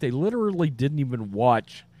was like they literally didn't even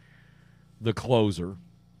watch The Closer.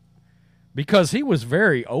 Because he was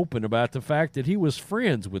very open about the fact that he was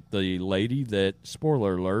friends with the lady that,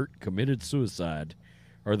 spoiler alert, committed suicide.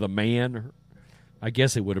 Or the man, I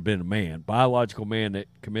guess it would have been a man, biological man that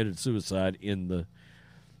committed suicide in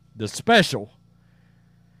the special.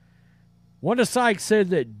 Wanda Sykes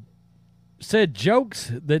said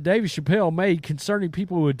jokes that Dave Chappelle made concerning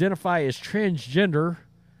people who identify as transgender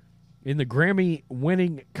in the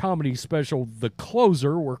Grammy-winning comedy special The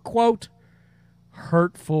Closer were, quote,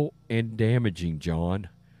 hurtful and damaging, John.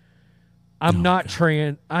 I'm not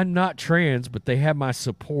trans, but they have my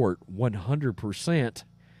support 100%.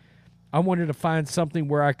 I wanted to find something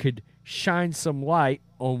where I could shine some light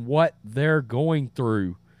on what they're going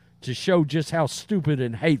through to show just how stupid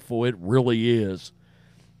and hateful it really is.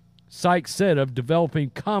 Sykes said of developing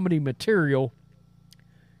comedy material,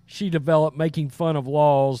 she developed making fun of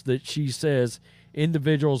laws that she says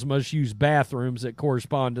individuals must use bathrooms that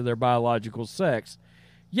correspond to their biological sex.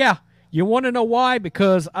 Yeah, you want to know why?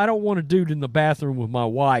 Because I don't want a dude in the bathroom with my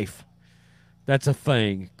wife. That's a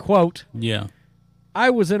thing. Quote, yeah. I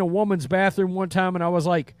was in a woman's bathroom one time and I was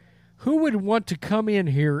like, who would want to come in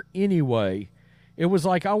here anyway? It was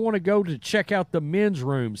like, I want to go to check out the men's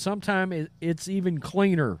room. Sometimes it's even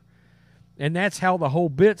cleaner. And that's how the whole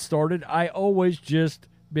bit started. I always just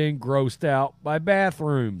been grossed out by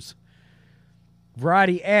bathrooms.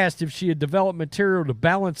 Variety asked if she had developed material to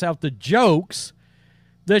balance out the jokes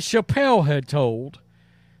that Chappelle had told.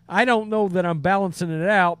 I don't know that I'm balancing it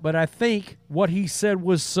out, but I think what he said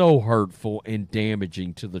was so hurtful and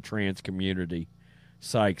damaging to the trans community,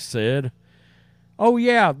 Sykes said. Oh,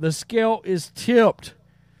 yeah, the scale is tipped,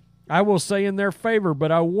 I will say, in their favor,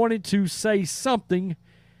 but I wanted to say something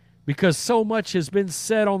because so much has been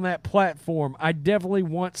said on that platform. I definitely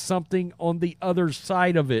want something on the other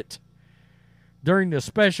side of it. During the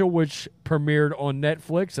special, which premiered on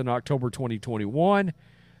Netflix in October 2021,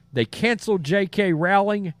 they canceled J.K.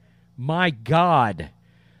 Rowling. My God.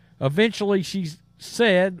 Eventually, he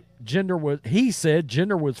said gender was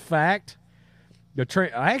fact.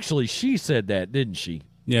 Actually, she said that, didn't she?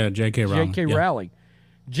 Yeah, J.K. Rowling. J.K. Rowling.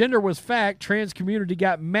 Gender was fact. Trans community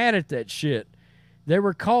got mad at that shit. They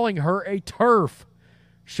were calling her a TERF.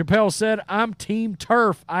 Chappelle said, I'm team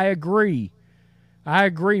TERF. I agree.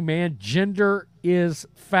 Man. Gender is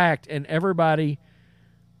fact. And everybody,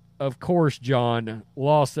 of course, John,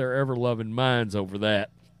 lost their ever-loving minds over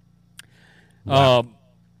that. Wow.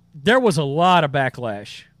 There was a lot of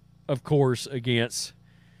backlash, of course, against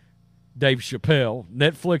Dave Chappelle.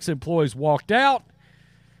 Netflix employees walked out,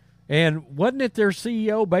 And wasn't it their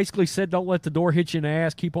CEO basically said, "Don't let the door hit you in the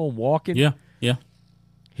ass. Keep on walking." Yeah, yeah.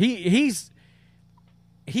 He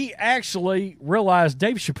actually realized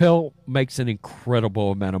Dave Chappelle makes an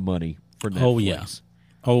incredible amount of money for Netflix.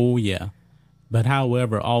 Oh yeah. But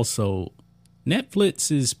however, also Netflix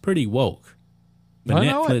is pretty woke. But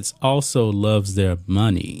Netflix also loves their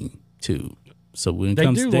money too. So when it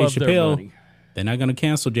comes to Dave Chappelle, they're not going to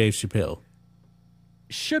cancel Dave Chappelle.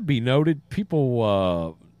 Should be noted,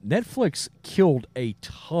 Netflix killed a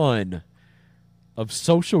ton of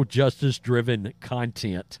social justice-driven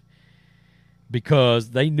content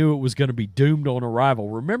because they knew it was going to be doomed on arrival.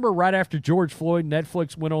 Remember, right after George Floyd,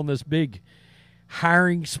 Netflix went on this big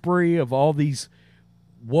hiring spree of all these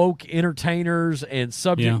woke entertainers and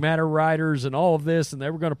subject matter writers and all of this, and they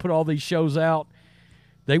were going to put all these shows out.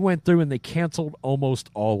 They went through and they canceled almost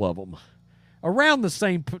all of them. Around the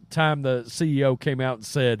same time, the CEO came out and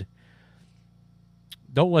said,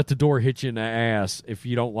 "Don't let the door hit you in the ass if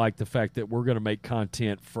you don't like the fact that we're going to make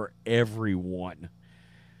content for everyone."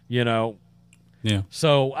 You know? Yeah.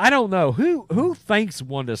 So I don't know who thinks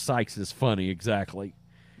Wanda Sykes is funny exactly.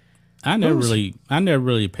 I never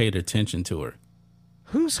really paid attention to her.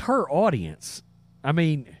 Who's her audience? I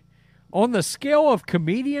mean, on the scale of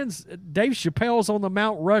comedians, Dave Chappelle's on the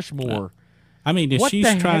Mount Rushmore. I mean, if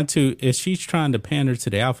she's trying to pander to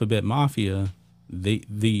the Alphabet Mafia,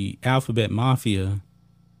 the Alphabet Mafia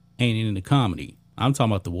ain't into comedy. I'm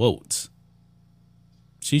talking about the Wotes.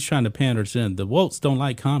 She's trying to pander to them. The Wotes don't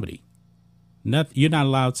like comedy. You're not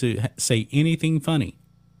allowed to say anything funny.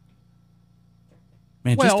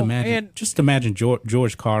 Man, just imagine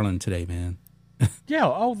George Carlin today, man.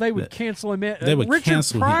 Yeah, they would cancel him. They would Richard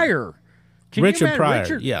cancel Pryor. him. Richard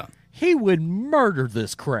Pryor, yeah. He would murder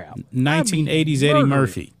this crowd. 1980s Eddie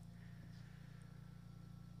Murphy.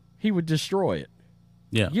 He would destroy it.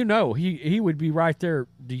 Yeah. You know, he would be right there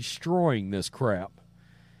destroying this crap.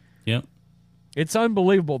 Yep. It's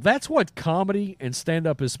unbelievable. That's what comedy and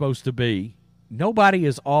stand-up is supposed to be. Nobody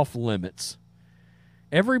is off limits.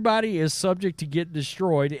 Everybody is subject to get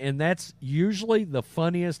destroyed, and that's usually the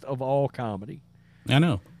funniest of all comedy. I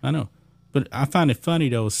know. But I find it funny,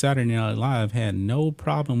 though, Saturday Night Live had no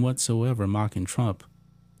problem whatsoever mocking Trump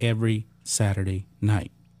every Saturday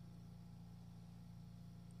night.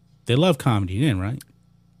 They love comedy then, right?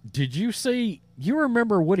 Did you see, you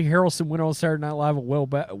remember Woody Harrelson went on Saturday Night Live a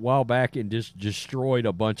while back and just destroyed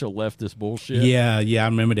a bunch of leftist bullshit? Yeah, I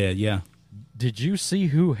remember that, yeah. Did you see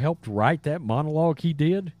who helped write that monologue he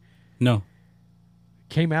did? No.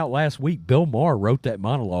 Came out last week. Bill Maher wrote that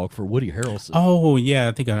monologue for Woody Harrelson. Oh yeah,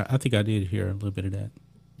 I think I did hear a little bit of that.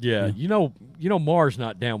 Yeah. You know Maher's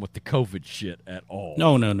not down with the COVID shit at all.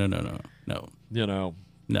 No. You know.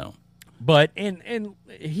 No. But and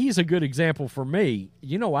he's a good example for me.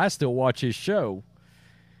 You know, I still watch his show,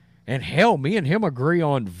 and hell, me and him agree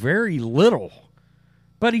on very little,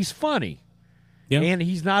 but he's funny. Yeah. And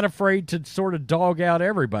he's not afraid to sort of dog out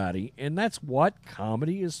everybody, and that's what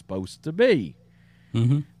comedy is supposed to be.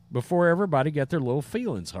 Mm-hmm. Before everybody got their little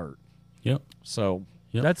feelings hurt. Yep. So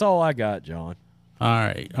that's all I got, John. All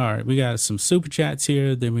right. We got some super chats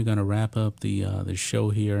here. Then we're gonna wrap up the show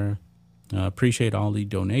here. Appreciate all the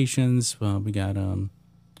donations. We got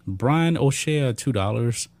Brian O'Shea,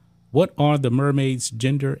 $2. What are the mermaids'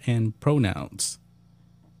 gender and pronouns?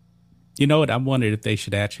 You know what? I wondered if they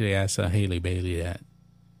should actually ask Haley Bailey that.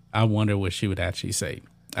 I wonder what she would actually say.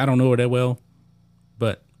 I don't know her that well,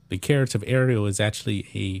 but the character of Ariel is actually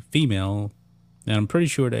a female, and I'm pretty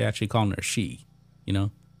sure they're actually calling her she, you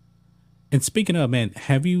know? And speaking of, man,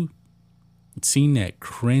 have you seen that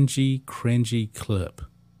cringy clip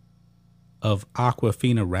of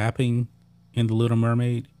Awkwafina rapping in The Little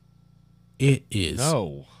Mermaid? It is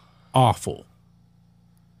awful.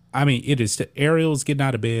 I mean, it is. Ariel's getting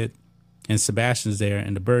out of bed, and Sebastian's there,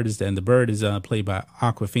 and the bird is there, and the bird is played by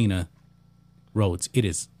Awkwafina Rhodes. It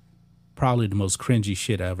is probably the most cringy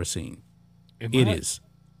shit I've ever seen. It is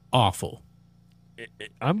awful.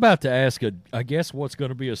 I'm about to ask I guess what's going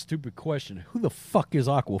to be a stupid question. Who the fuck is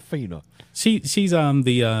Awkwafina? She's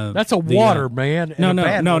the that's a water man.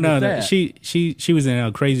 No. She was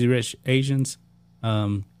in Crazy Rich Asians.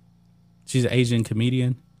 She's an Asian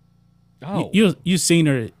comedian. Oh, you've seen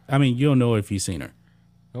her. I mean, you'll know if you've seen her.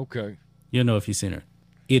 Okay, you'll know if you've seen her.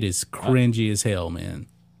 It is cringy as hell, man.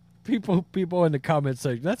 People in the comments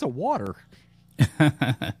say that's a water.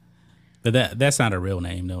 But that's not her real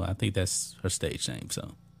name, though. I think that's her stage name.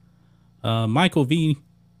 So, Michael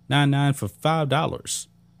V99 for $5.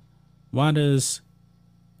 Why does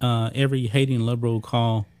every hating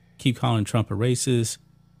liberal keep calling Trump a racist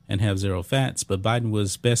and have zero facts? But Biden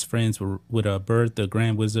was best friends with Bert, the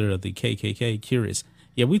Grand Wizard of the KKK. Curious.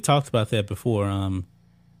 Yeah, we talked about that before in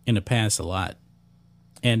the past a lot.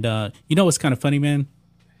 And you know what's kind of funny, man?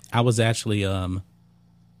 I was actually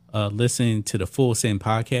listening to the Full Send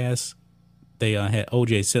podcast. They had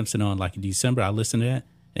O.J. Simpson on like in December. I listened to that.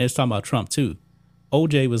 And it's talking about Trump too.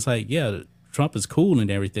 O.J. was like, yeah, Trump is cool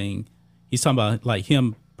and everything. He's talking about like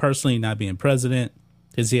him personally not being president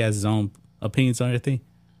because he has his own opinions on everything.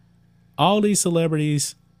 All these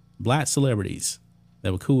celebrities, black celebrities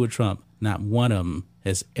that were cool with Trump, not one of them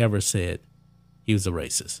has ever said he was a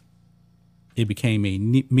racist. It became a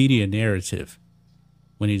media narrative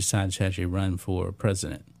when he decided to actually run for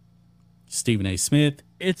president. Stephen A. Smith,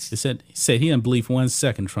 he said he didn't believe for 1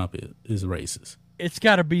 second Trump is racist. It's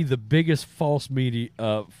got to be the biggest false narrative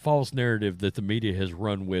that the media has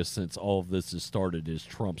run with since all of this has started is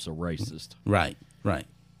Trump's a racist. Right.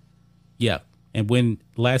 Yeah. And when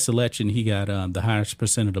last election he got the highest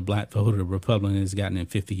percent of the black vote the Republican has gotten in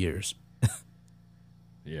 50 years.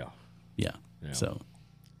 Yeah. So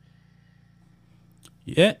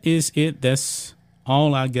that is it. That's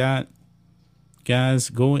all I got. Guys,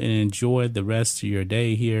 go and enjoy the rest of your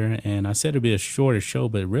day here. And I said it'd be a shorter show,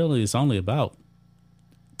 but really it's only about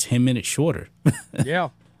 10 minutes shorter. Yeah,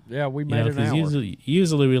 we made an hour.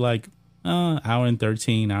 Usually we're like hour and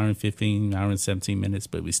 13, hour and 15, hour and 17 minutes,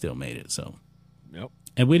 but we still made it. So, yep.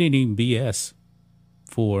 And we didn't even BS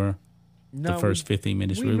for the first 15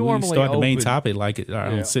 minutes. We start the main topic like at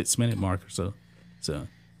our 6-minute marker. So,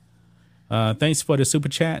 thanks for the super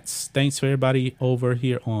chats. Thanks for everybody over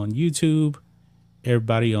here on YouTube.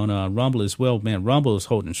 Everybody on Rumble as well. Man, Rumble is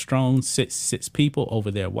holding strong. Six people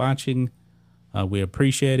over there watching. We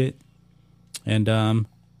appreciate it. And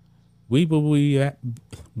we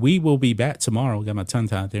will be back tomorrow. Got my tongue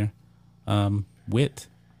tied there. With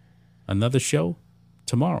another show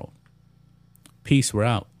tomorrow. Peace. We're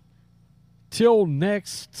out. Till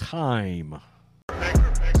next time.